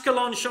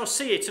 Ashkelon shall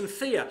see it and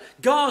fear.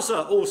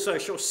 Gaza also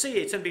shall see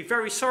it and be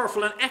very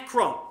sorrowful, and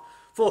Ekron,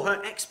 for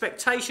her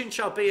expectation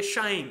shall be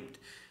ashamed.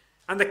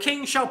 And the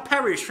king shall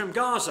perish from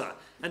Gaza,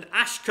 and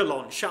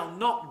Ashkelon shall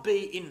not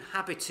be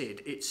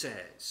inhabited, it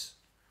says.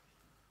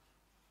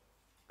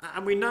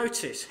 And we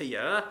notice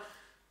here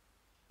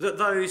that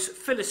those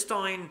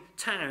Philistine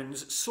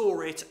towns saw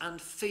it and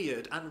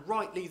feared, and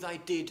rightly they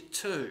did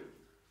too.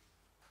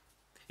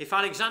 If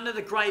Alexander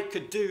the Great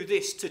could do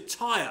this to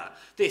Tyre,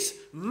 this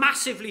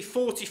massively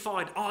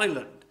fortified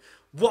island,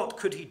 what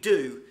could he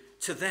do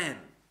to them?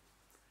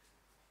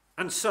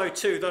 And so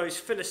too those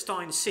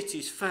Philistine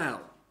cities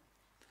fell.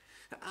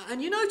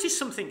 And you notice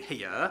something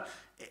here,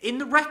 in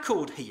the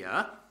record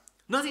here,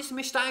 nothing's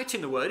missed out in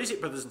the word, is it,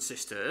 brothers and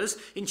sisters?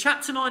 In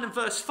chapter 9 and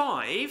verse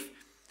 5,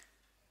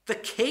 the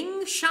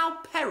king shall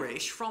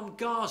perish from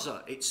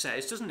Gaza, it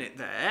says, doesn't it,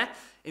 there,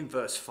 in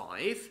verse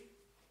 5.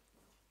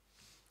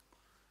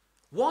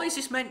 Why is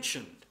this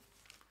mentioned?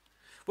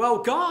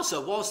 Well,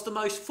 Gaza was the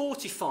most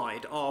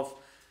fortified of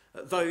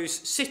those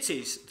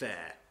cities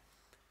there.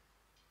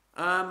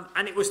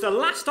 And it was the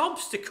last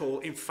obstacle,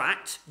 in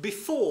fact,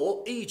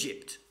 before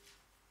Egypt.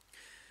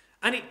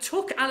 And it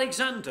took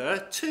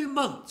Alexander 2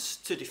 months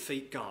to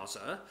defeat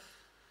Gaza.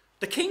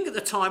 The king at the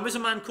time was a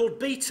man called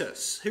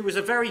Betus, who was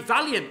a very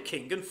valiant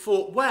king and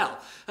fought well.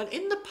 And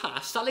in the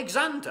past,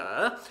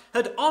 Alexander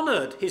had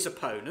honoured his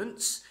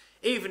opponents,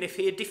 even if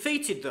he had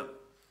defeated them.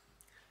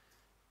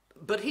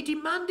 But he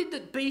demanded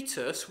that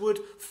Betus would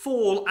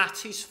fall at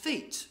his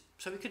feet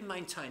so he could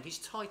maintain his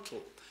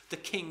title, the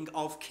King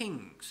of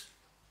Kings.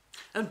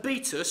 And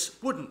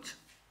Betus wouldn't.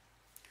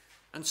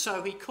 And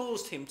so he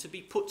caused him to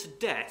be put to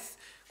death,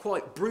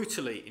 quite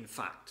brutally, in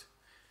fact.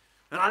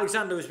 And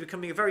Alexander was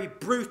becoming a very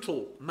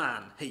brutal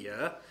man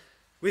here.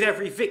 With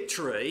every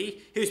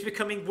victory, he was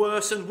becoming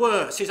worse and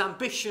worse. His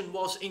ambition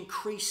was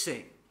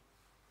increasing.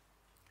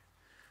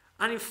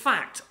 And in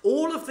fact,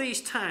 all of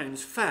these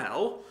towns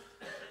fell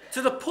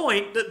to the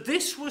point that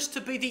this was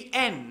to be the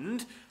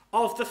end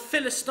of the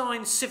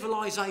Philistine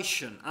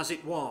civilization as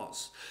it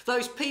was.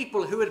 Those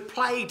people who had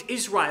plagued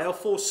Israel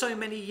for so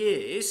many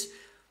years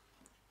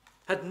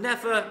had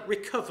never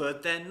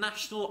recovered their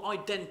national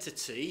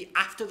identity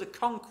after the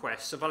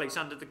conquests of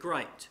Alexander the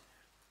Great.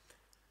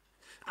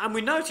 And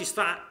we notice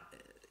that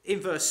in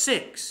verse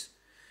 6.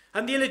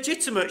 And the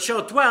illegitimate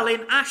shall dwell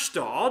in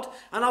Ashdod,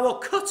 and I will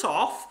cut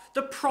off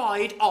the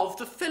pride of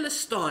the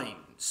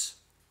Philistines.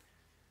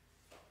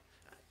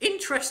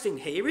 Interesting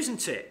here,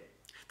 isn't it?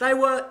 They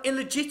were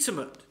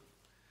illegitimate.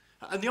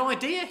 And the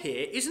idea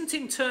here isn't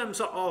in terms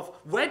of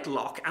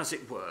wedlock, as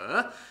it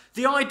were.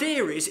 The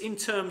idea is in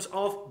terms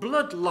of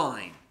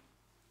bloodline.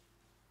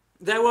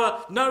 There were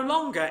no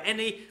longer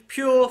any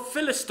pure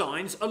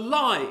Philistines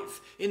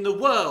alive in the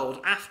world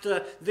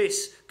after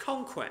this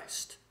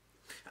conquest.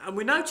 And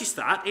we notice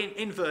that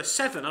in verse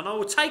 7. And I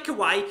will take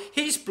away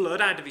his blood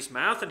out of his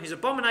mouth and his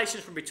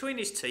abominations from between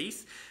his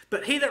teeth.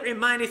 But he that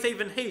remaineth,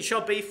 even he,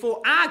 shall be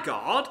for our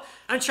God,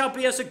 and shall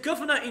be as a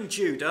governor in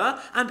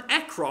Judah, and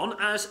Ekron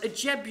as a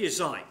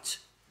Jebusite.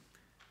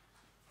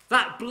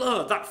 That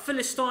blood, that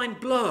Philistine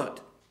blood.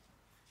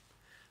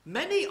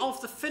 Many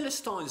of the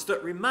Philistines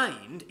that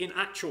remained, in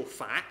actual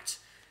fact,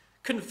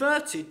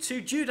 converted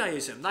to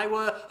Judaism. They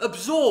were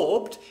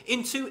absorbed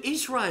into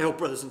Israel,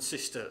 brothers and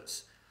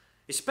sisters,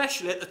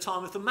 especially at the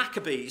time of the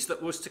Maccabees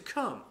that was to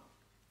come.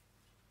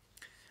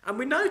 And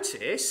we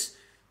notice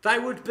they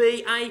would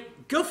be a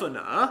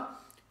governor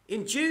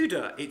in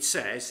Judah, it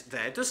says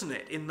there, doesn't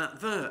it, in that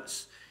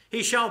verse.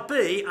 He shall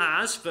be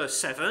as, verse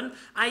 7,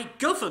 a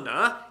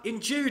governor in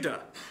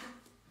Judah.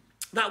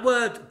 That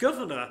word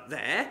governor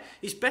there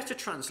is better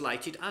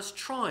translated as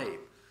tribe.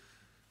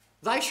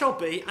 They shall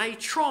be a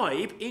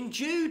tribe in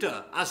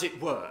Judah, as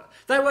it were.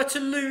 They were to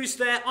lose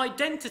their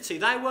identity.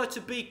 They were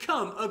to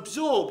become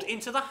absorbed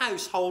into the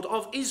household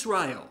of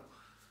Israel.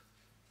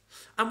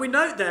 And we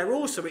note there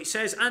also it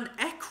says, and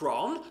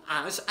Ekron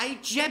as a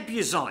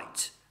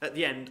Jebusite at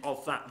the end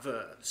of that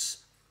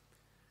verse.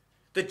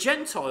 The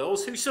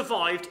Gentiles who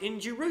survived in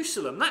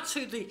Jerusalem. That's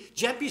who the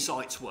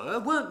Jebusites were,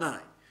 weren't they?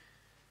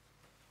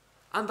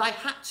 And they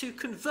had to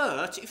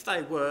convert if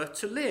they were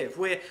to live.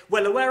 We're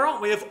well aware,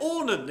 aren't we, of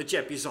Ornan the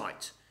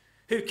Jebusite,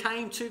 who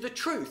came to the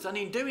truth, and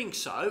in doing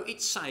so,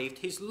 it saved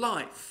his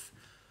life.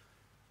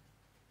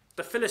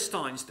 The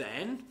Philistines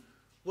then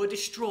were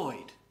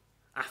destroyed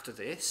after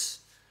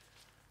this,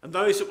 and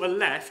those that were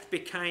left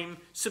became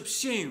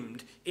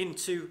subsumed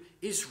into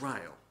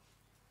Israel.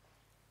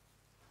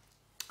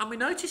 And we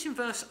notice in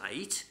verse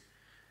 8,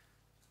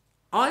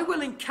 I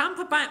will encamp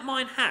about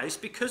mine house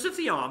because of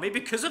the army,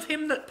 because of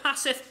him that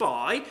passeth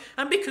by,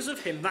 and because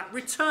of him that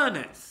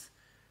returneth.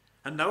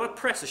 And no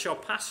oppressor shall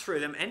pass through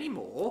them any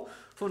more,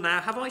 for now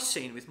have I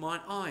seen with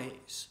mine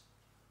eyes.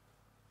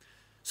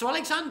 So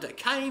Alexander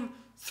came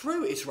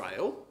through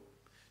Israel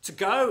to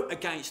go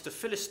against the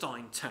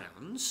Philistine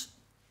towns,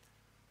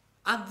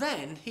 and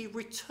then he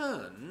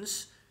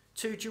returns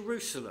to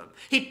Jerusalem.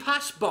 He'd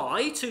passed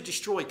by to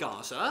destroy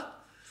Gaza,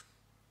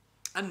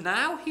 and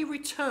now he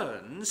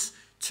returns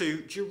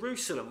to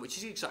Jerusalem, which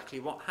is exactly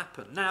what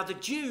happened. Now, the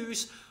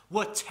Jews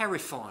were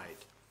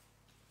terrified.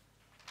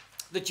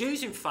 The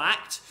Jews, in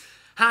fact,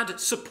 had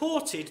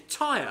supported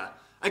Tyre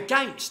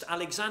against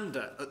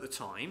Alexander at the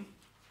time.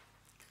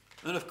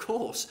 And of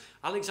course,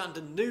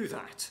 Alexander knew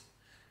that.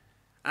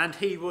 And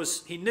he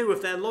knew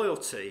of their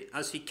loyalty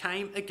as he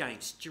came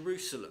against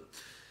Jerusalem.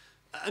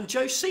 And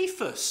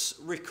Josephus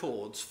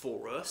records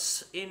for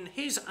us in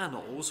his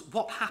annals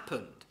what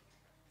happened.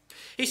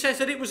 He says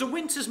that it was a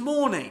winter's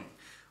morning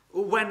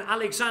when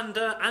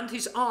Alexander and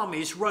his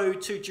armies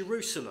rode to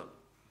Jerusalem.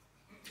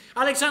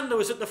 Alexander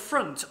was at the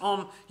front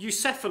on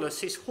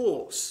Eucephalus, his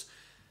horse,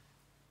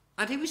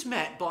 and he was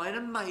met by an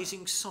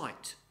amazing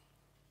sight.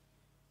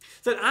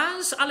 That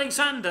as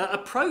Alexander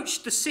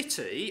approached the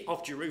city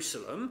of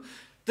Jerusalem,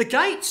 the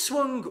gate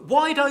swung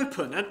wide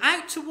open, and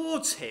out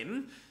towards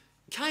him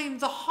came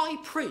the high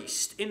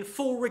priest in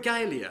full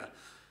regalia,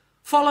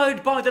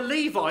 followed by the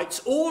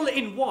Levites all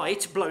in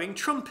white blowing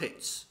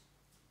trumpets.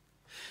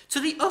 To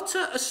the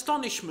utter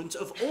astonishment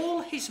of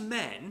all his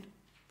men,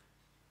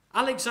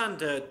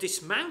 Alexander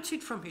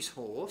dismounted from his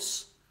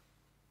horse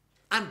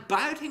and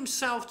bowed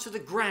himself to the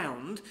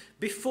ground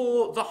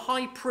before the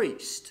high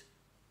priest.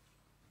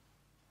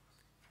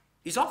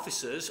 His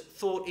officers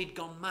thought he'd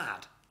gone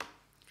mad.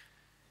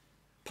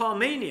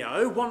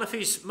 Parmenio, one of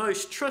his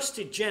most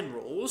trusted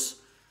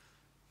generals,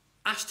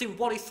 asked him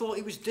what he thought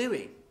he was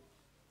doing.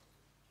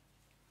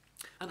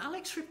 And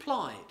Alex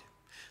replied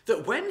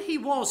that when he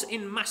was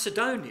in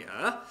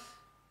Macedonia,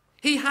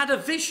 he had a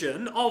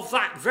vision of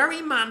that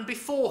very man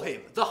before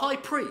him, the high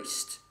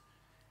priest,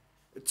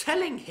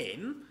 telling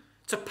him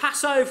to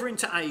pass over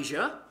into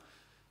Asia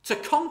to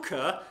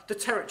conquer the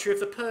territory of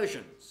the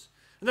Persians.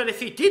 And that if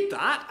he did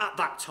that at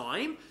that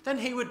time, then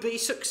he would be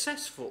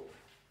successful.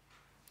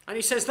 And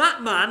he says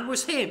that man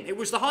was him. It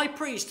was the high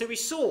priest who he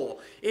saw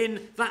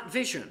in that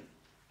vision.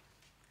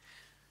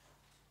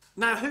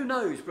 Now, who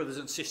knows, brothers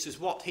and sisters,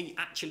 what he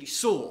actually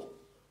saw?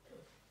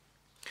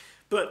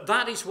 But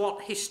that is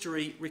what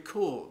history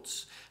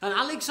records. And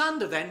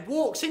Alexander then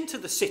walks into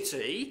the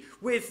city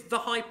with the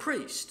high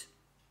priest.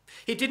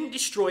 He didn't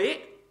destroy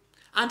it,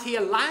 and he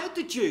allowed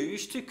the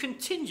Jews to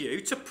continue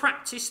to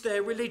practice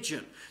their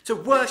religion, to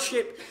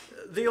worship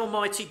the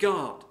Almighty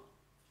God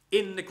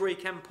in the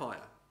Greek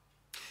Empire.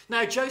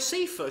 Now,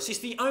 Josephus is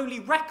the only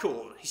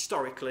record,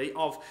 historically,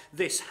 of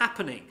this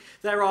happening.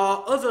 There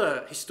are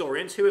other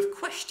historians who have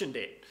questioned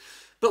it.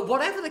 But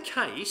whatever the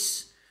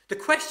case, the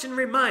question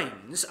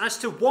remains as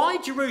to why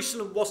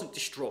Jerusalem wasn't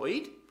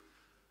destroyed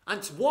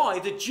and why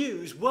the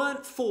Jews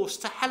weren't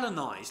forced to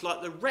Hellenize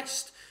like the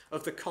rest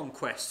of the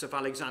conquests of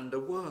Alexander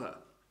were.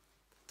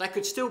 They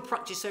could still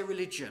practice their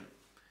religion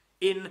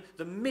in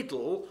the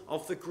middle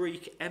of the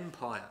Greek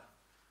Empire.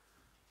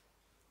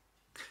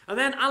 And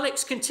then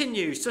Alex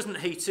continues, doesn't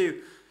he,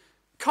 to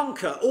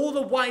conquer all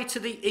the way to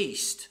the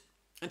east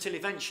until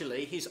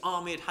eventually his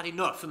army had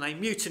enough and they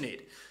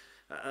mutinied.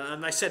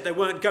 And they said they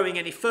weren't going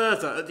any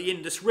further at the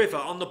Indus River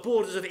on the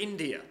borders of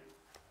India.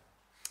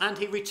 And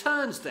he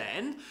returns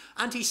then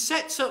and he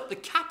sets up the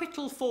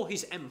capital for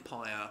his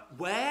empire.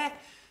 Where?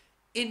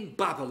 In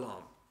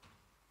Babylon.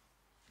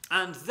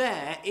 And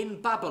there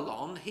in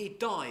Babylon he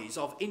dies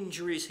of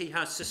injuries he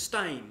has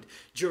sustained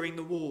during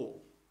the war.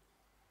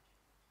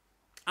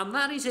 And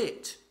that is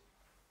it.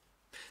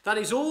 That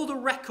is all the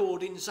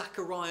record in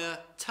Zechariah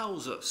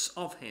tells us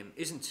of him,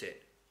 isn't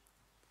it?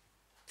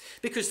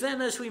 Because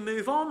then as we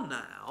move on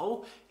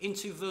now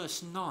into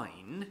verse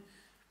 9,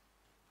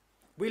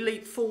 we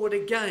leap forward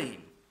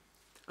again,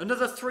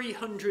 another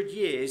 300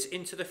 years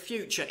into the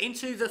future,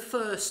 into the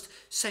 1st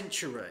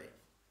century.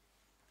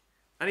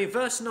 And in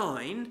verse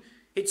 9,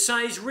 it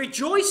says,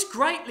 "Rejoice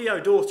greatly,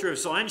 O daughter of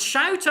Zion.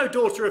 Shout, O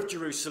daughter of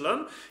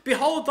Jerusalem.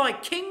 Behold, thy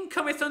king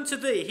cometh unto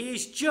thee. He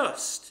is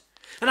just,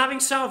 and having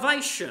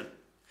salvation,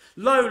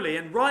 lowly,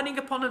 and riding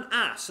upon an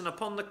ass, and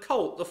upon the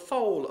colt, the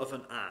foal of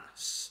an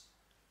ass."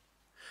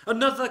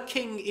 Another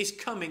king is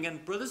coming,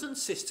 and brothers and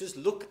sisters,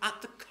 look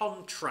at the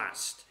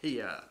contrast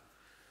here.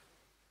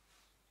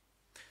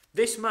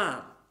 This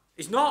man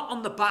is not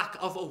on the back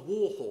of a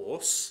war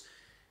horse.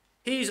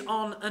 He's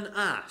on an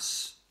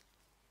ass.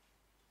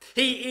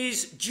 He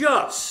is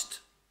just.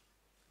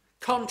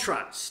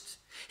 Contrast.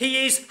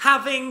 He is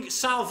having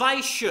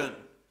salvation.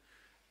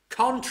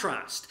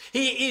 Contrast.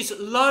 He is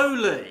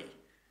lowly.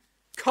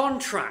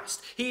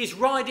 Contrast. He is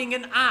riding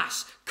an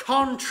ass.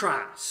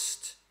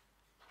 Contrast.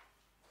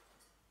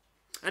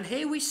 And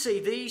here we see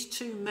these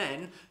two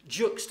men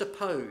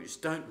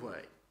juxtaposed, don't we?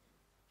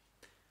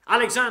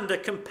 Alexander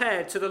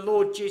compared to the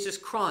Lord Jesus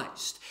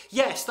Christ.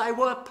 Yes, they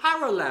were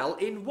parallel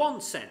in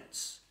one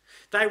sense.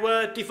 They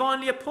were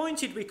divinely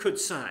appointed, we could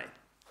say.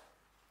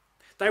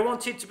 They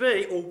wanted to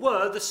be, or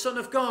were, the Son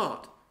of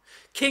God,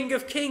 King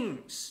of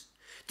Kings,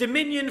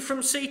 dominion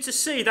from sea to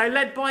sea. They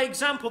led by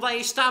example. They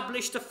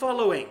established a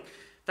following.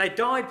 They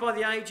died by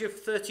the age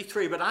of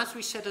 33. But as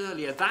we said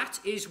earlier, that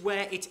is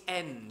where it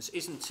ends,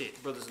 isn't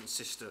it, brothers and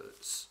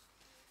sisters?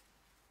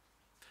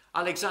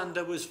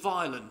 Alexander was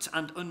violent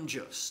and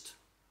unjust.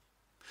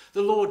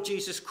 The Lord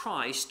Jesus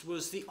Christ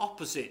was the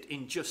opposite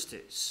in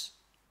justice.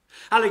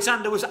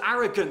 Alexander was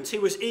arrogant, he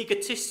was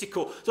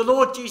egotistical. The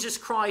Lord Jesus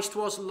Christ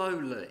was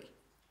lowly.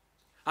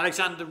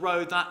 Alexander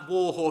rode that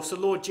war horse. The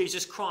Lord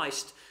Jesus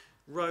Christ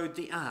rode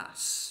the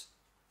ass.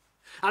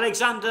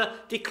 Alexander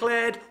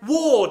declared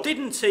war,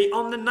 didn't he,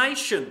 on the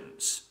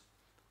nations.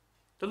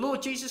 The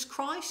Lord Jesus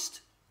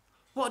Christ,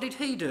 what did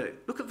he do?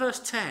 Look at verse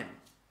 10.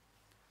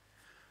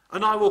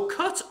 "And I will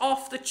cut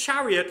off the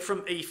chariot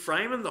from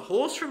Ephraim and the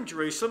horse from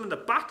Jerusalem, and the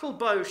battle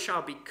bow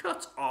shall be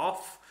cut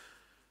off.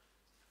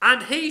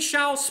 And he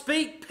shall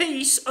speak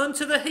peace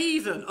unto the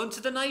heathen,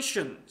 unto the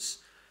nations.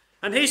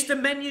 And his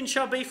dominion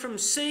shall be from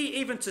sea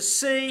even to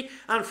sea,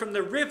 and from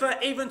the river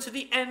even to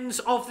the ends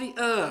of the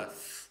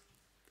earth."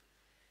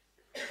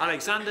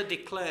 Alexander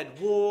declared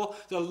war.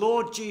 The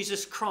Lord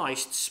Jesus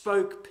Christ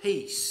spoke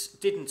peace,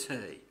 didn't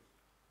he?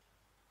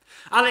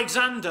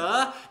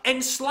 Alexander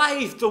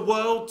enslaved the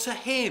world to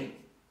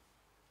him.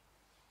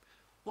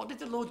 What did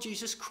the Lord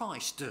Jesus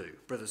Christ do,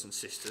 brothers and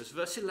sisters?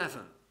 Verse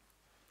 11.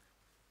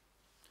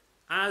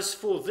 "As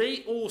for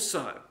thee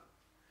also,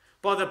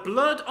 by the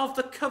blood of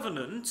the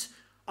covenant,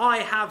 I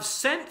have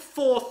sent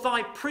forth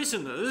thy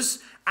prisoners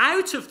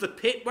out of the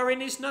pit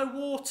wherein is no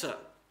water."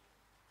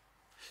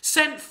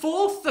 Sent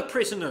forth the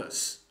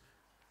prisoners,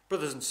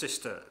 brothers and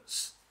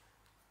sisters.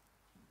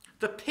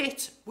 The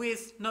pit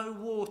with no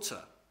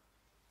water.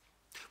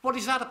 What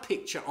is that a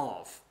picture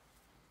of?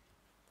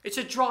 It's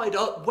a dried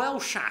up well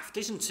shaft,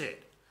 isn't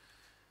it?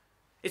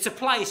 It's a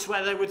place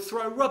where they would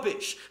throw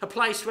rubbish, a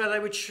place where they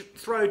would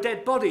throw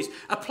dead bodies,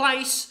 a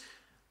place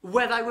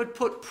where they would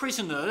put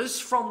prisoners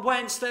from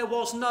whence there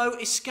was no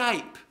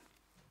escape.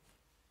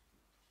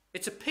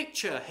 It's a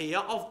picture here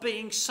of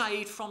being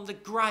saved from the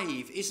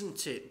grave,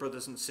 isn't it,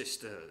 brothers and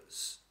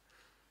sisters?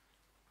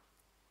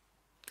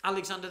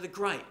 Alexander the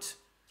Great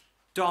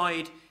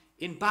died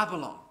in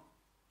Babylon.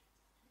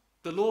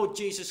 The Lord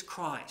Jesus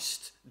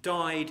Christ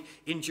died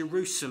in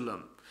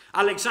Jerusalem.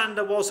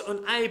 Alexander was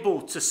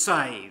unable to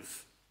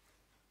save.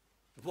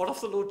 What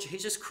of the Lord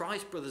Jesus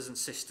Christ, brothers and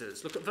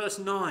sisters? Look at verse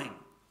 9.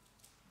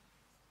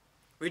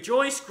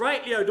 Rejoice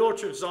greatly, O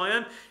daughter of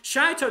Zion.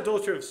 Shout, O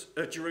daughter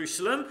of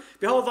Jerusalem.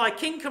 Behold, thy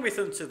king cometh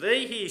unto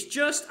thee. He is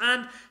just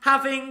and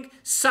having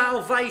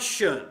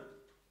salvation.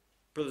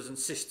 Brothers and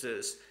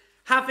sisters,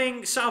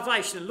 having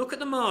salvation. And look at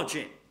the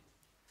margin.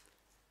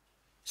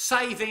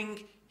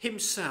 Saving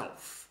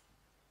himself.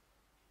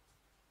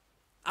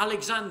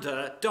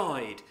 Alexander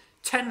died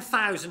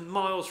 10,000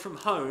 miles from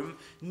home,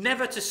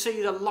 never to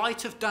see the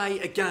light of day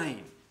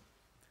again.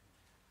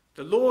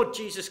 The Lord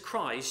Jesus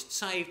Christ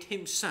saved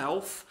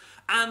himself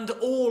and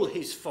all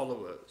his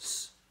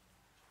followers.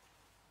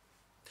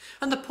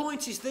 And the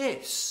point is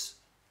this.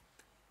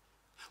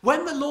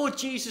 When the Lord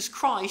Jesus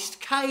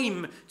Christ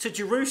came to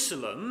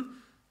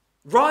Jerusalem,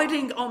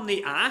 riding on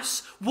the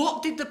ass,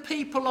 what did the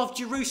people of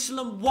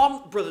Jerusalem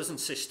want, brothers and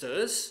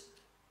sisters?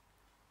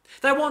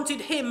 They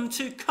wanted him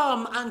to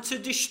come and to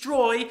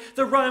destroy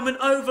the Roman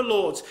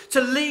overlords,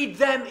 to lead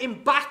them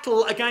in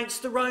battle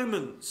against the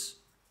Romans.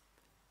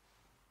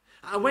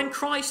 And when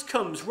Christ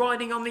comes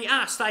riding on the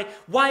ass, they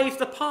wave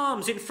the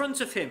palms in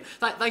front of him.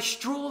 They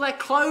straw their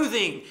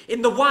clothing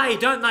in the way,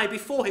 don't they,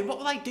 before him. What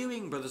were they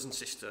doing, brothers and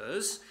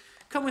sisters?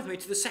 Come with me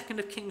to the 2nd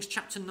of Kings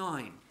chapter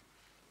 9.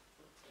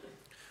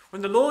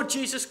 When the Lord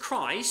Jesus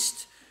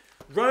Christ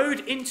rode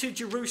into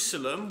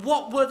Jerusalem,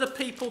 what were the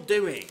people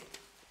doing?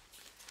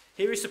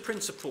 Here is the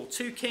principle.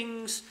 2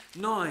 Kings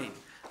 9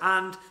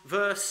 and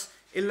verse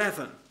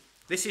 11.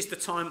 This is the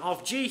time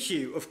of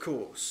Jehu, of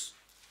course.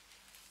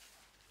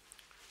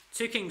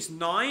 2 Kings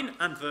 9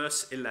 and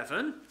verse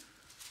 11.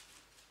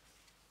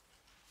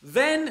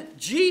 Then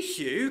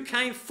Jehu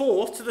came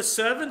forth to the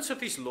servant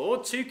of his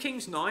Lord, 2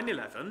 Kings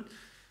 9:11,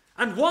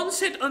 and one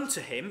said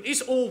unto him,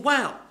 Is all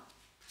well?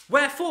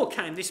 Wherefore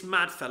came this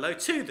mad fellow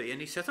to thee?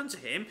 And he said unto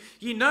him,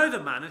 Ye know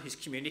the man and his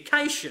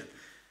communication.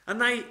 And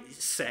they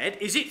said,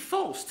 Is it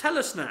false? Tell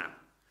us now.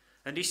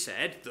 And he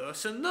said,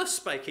 Thus and thus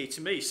spake he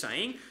to me,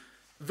 saying,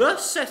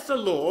 Thus saith the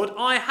Lord,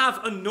 I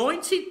have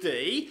anointed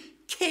thee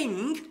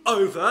king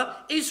over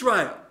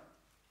Israel.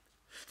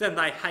 Then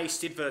they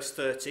hasted, verse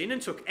 13,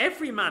 and took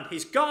every man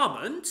his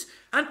garment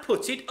and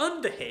put it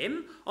under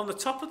him on the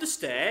top of the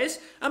stairs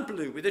and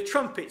blew with a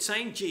trumpet,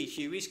 saying,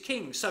 Jehu is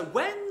king. So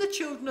when the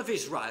children of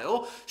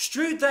Israel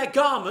strewed their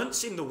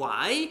garments in the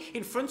way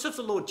in front of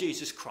the Lord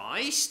Jesus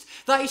Christ,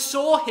 they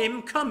saw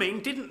him coming,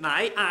 didn't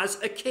they, as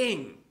a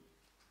king.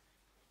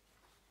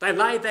 They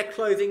laid their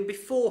clothing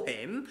before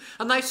him,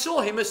 and they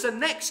saw him as the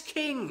next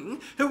king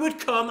who would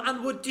come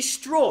and would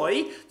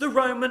destroy the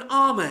Roman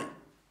army.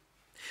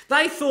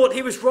 They thought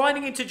he was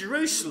riding into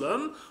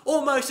Jerusalem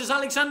almost as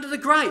Alexander the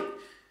Great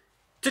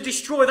to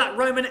destroy that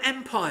Roman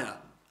Empire.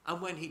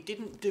 And when he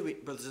didn't do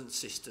it, brothers and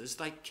sisters,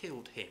 they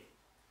killed him.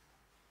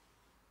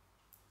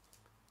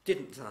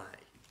 Didn't they?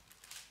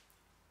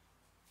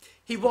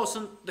 He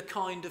wasn't the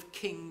kind of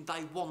king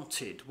they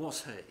wanted,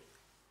 was he?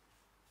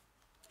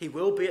 He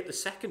will be at the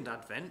second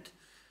advent,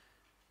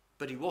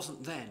 but he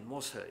wasn't then,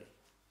 was he?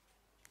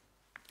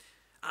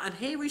 And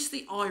here is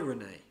the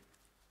irony.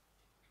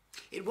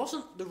 It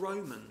wasn't the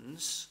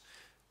Romans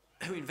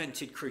who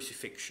invented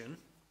crucifixion.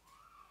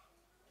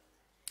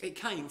 It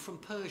came from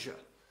Persia.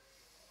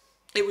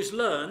 It was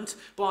learned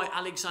by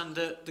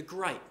Alexander the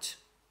Great,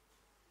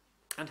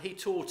 and he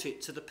taught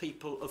it to the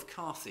people of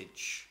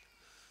Carthage,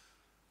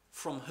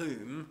 from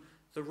whom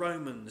the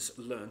Romans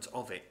learnt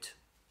of it.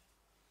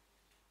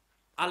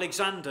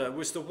 Alexander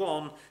was the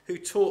one who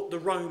taught the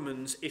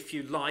Romans, if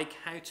you like,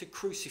 how to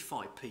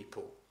crucify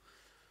people.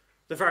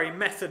 The very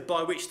method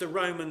by which the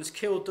Romans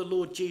killed the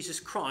Lord Jesus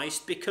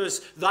Christ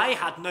because they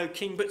had no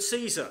king but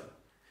Caesar.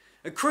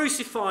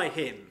 Crucify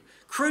him,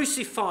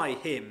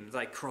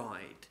 they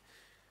cried.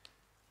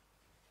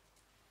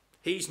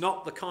 He's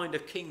not the kind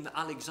of king that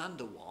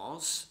Alexander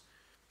was.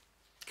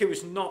 He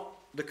was not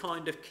the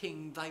kind of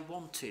king they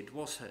wanted,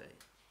 was he?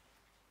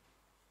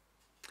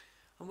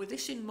 And with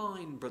this in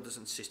mind, brothers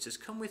and sisters,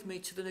 come with me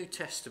to the New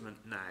Testament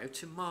now,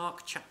 to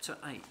Mark chapter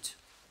 8.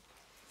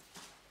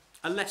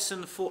 A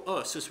lesson for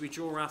us as we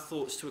draw our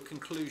thoughts to a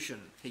conclusion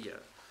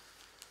here.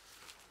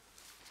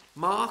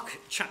 Mark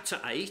chapter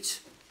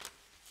 8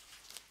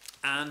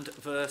 and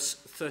verse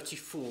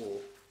 34.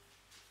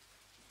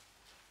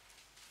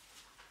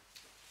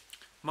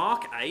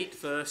 Mark 8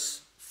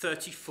 verse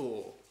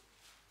 34.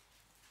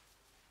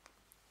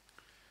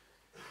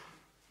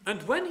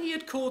 And when he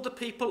had called the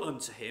people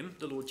unto him,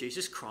 the Lord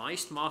Jesus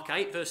Christ, Mark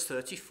 8 verse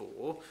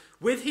 34,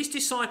 with his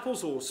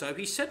disciples also,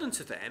 he said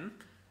unto them,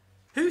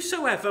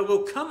 Whosoever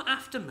will come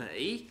after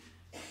me,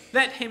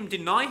 let him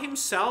deny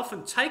himself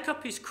and take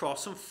up his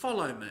cross and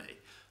follow me.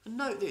 And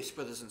note this,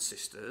 brothers and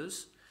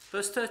sisters,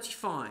 verse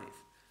 35.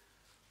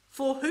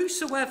 For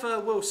whosoever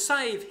will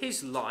save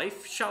his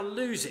life shall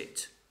lose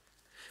it.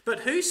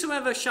 But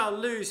whosoever shall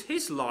lose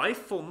his life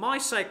for my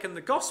sake and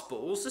the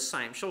gospel's, the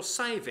same shall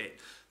save it.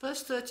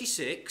 Verse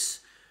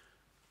 36.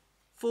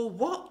 For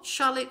what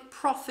shall it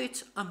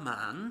profit a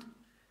man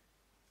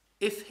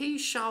if he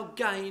shall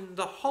gain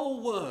the whole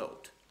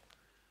world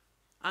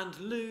and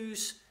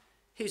lose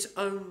his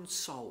own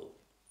soul?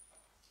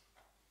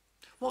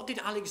 What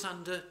did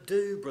Alexander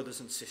do, brothers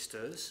and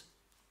sisters?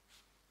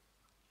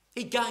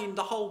 He gained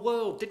the whole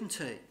world, didn't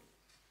he?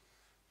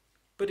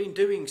 But in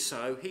doing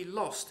so, he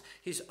lost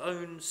his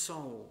own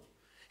soul.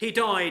 He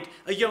died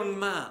a young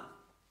man,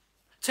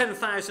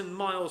 10,000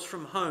 miles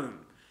from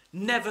home,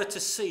 never to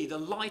see the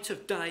light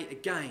of day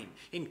again,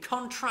 in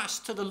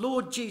contrast to the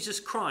Lord Jesus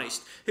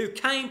Christ, who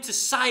came to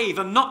save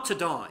and not to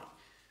die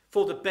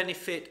for the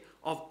benefit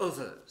of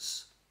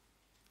others.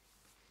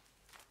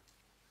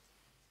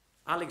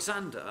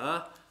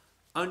 Alexander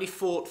only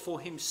fought for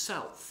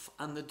himself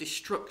and the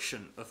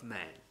destruction of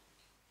men.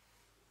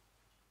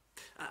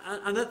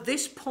 And at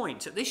this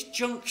point, at this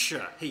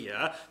juncture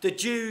here, the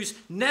Jews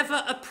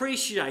never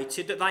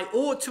appreciated that they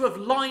ought to have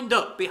lined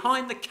up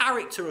behind the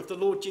character of the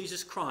Lord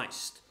Jesus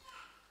Christ,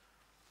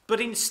 but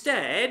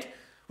instead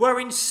were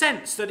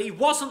incensed that he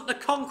wasn't the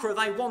conqueror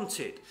they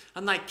wanted,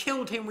 and they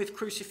killed him with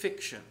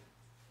crucifixion.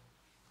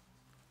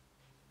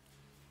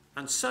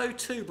 And so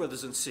too,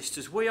 brothers and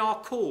sisters, we are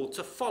called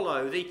to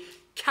follow the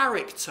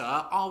character,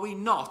 are we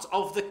not,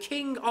 of the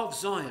King of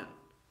Zion.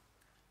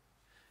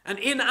 And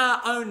in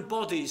our own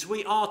bodies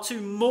we are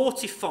to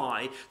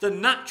mortify the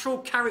natural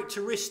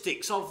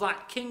characteristics of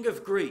that King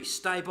of Greece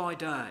day by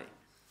day.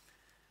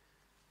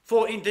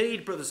 For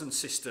indeed, brothers and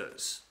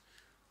sisters,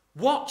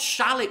 what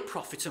shall it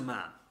profit a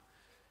man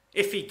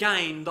if he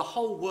gain the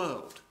whole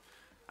world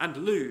and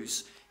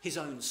lose his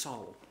own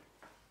soul?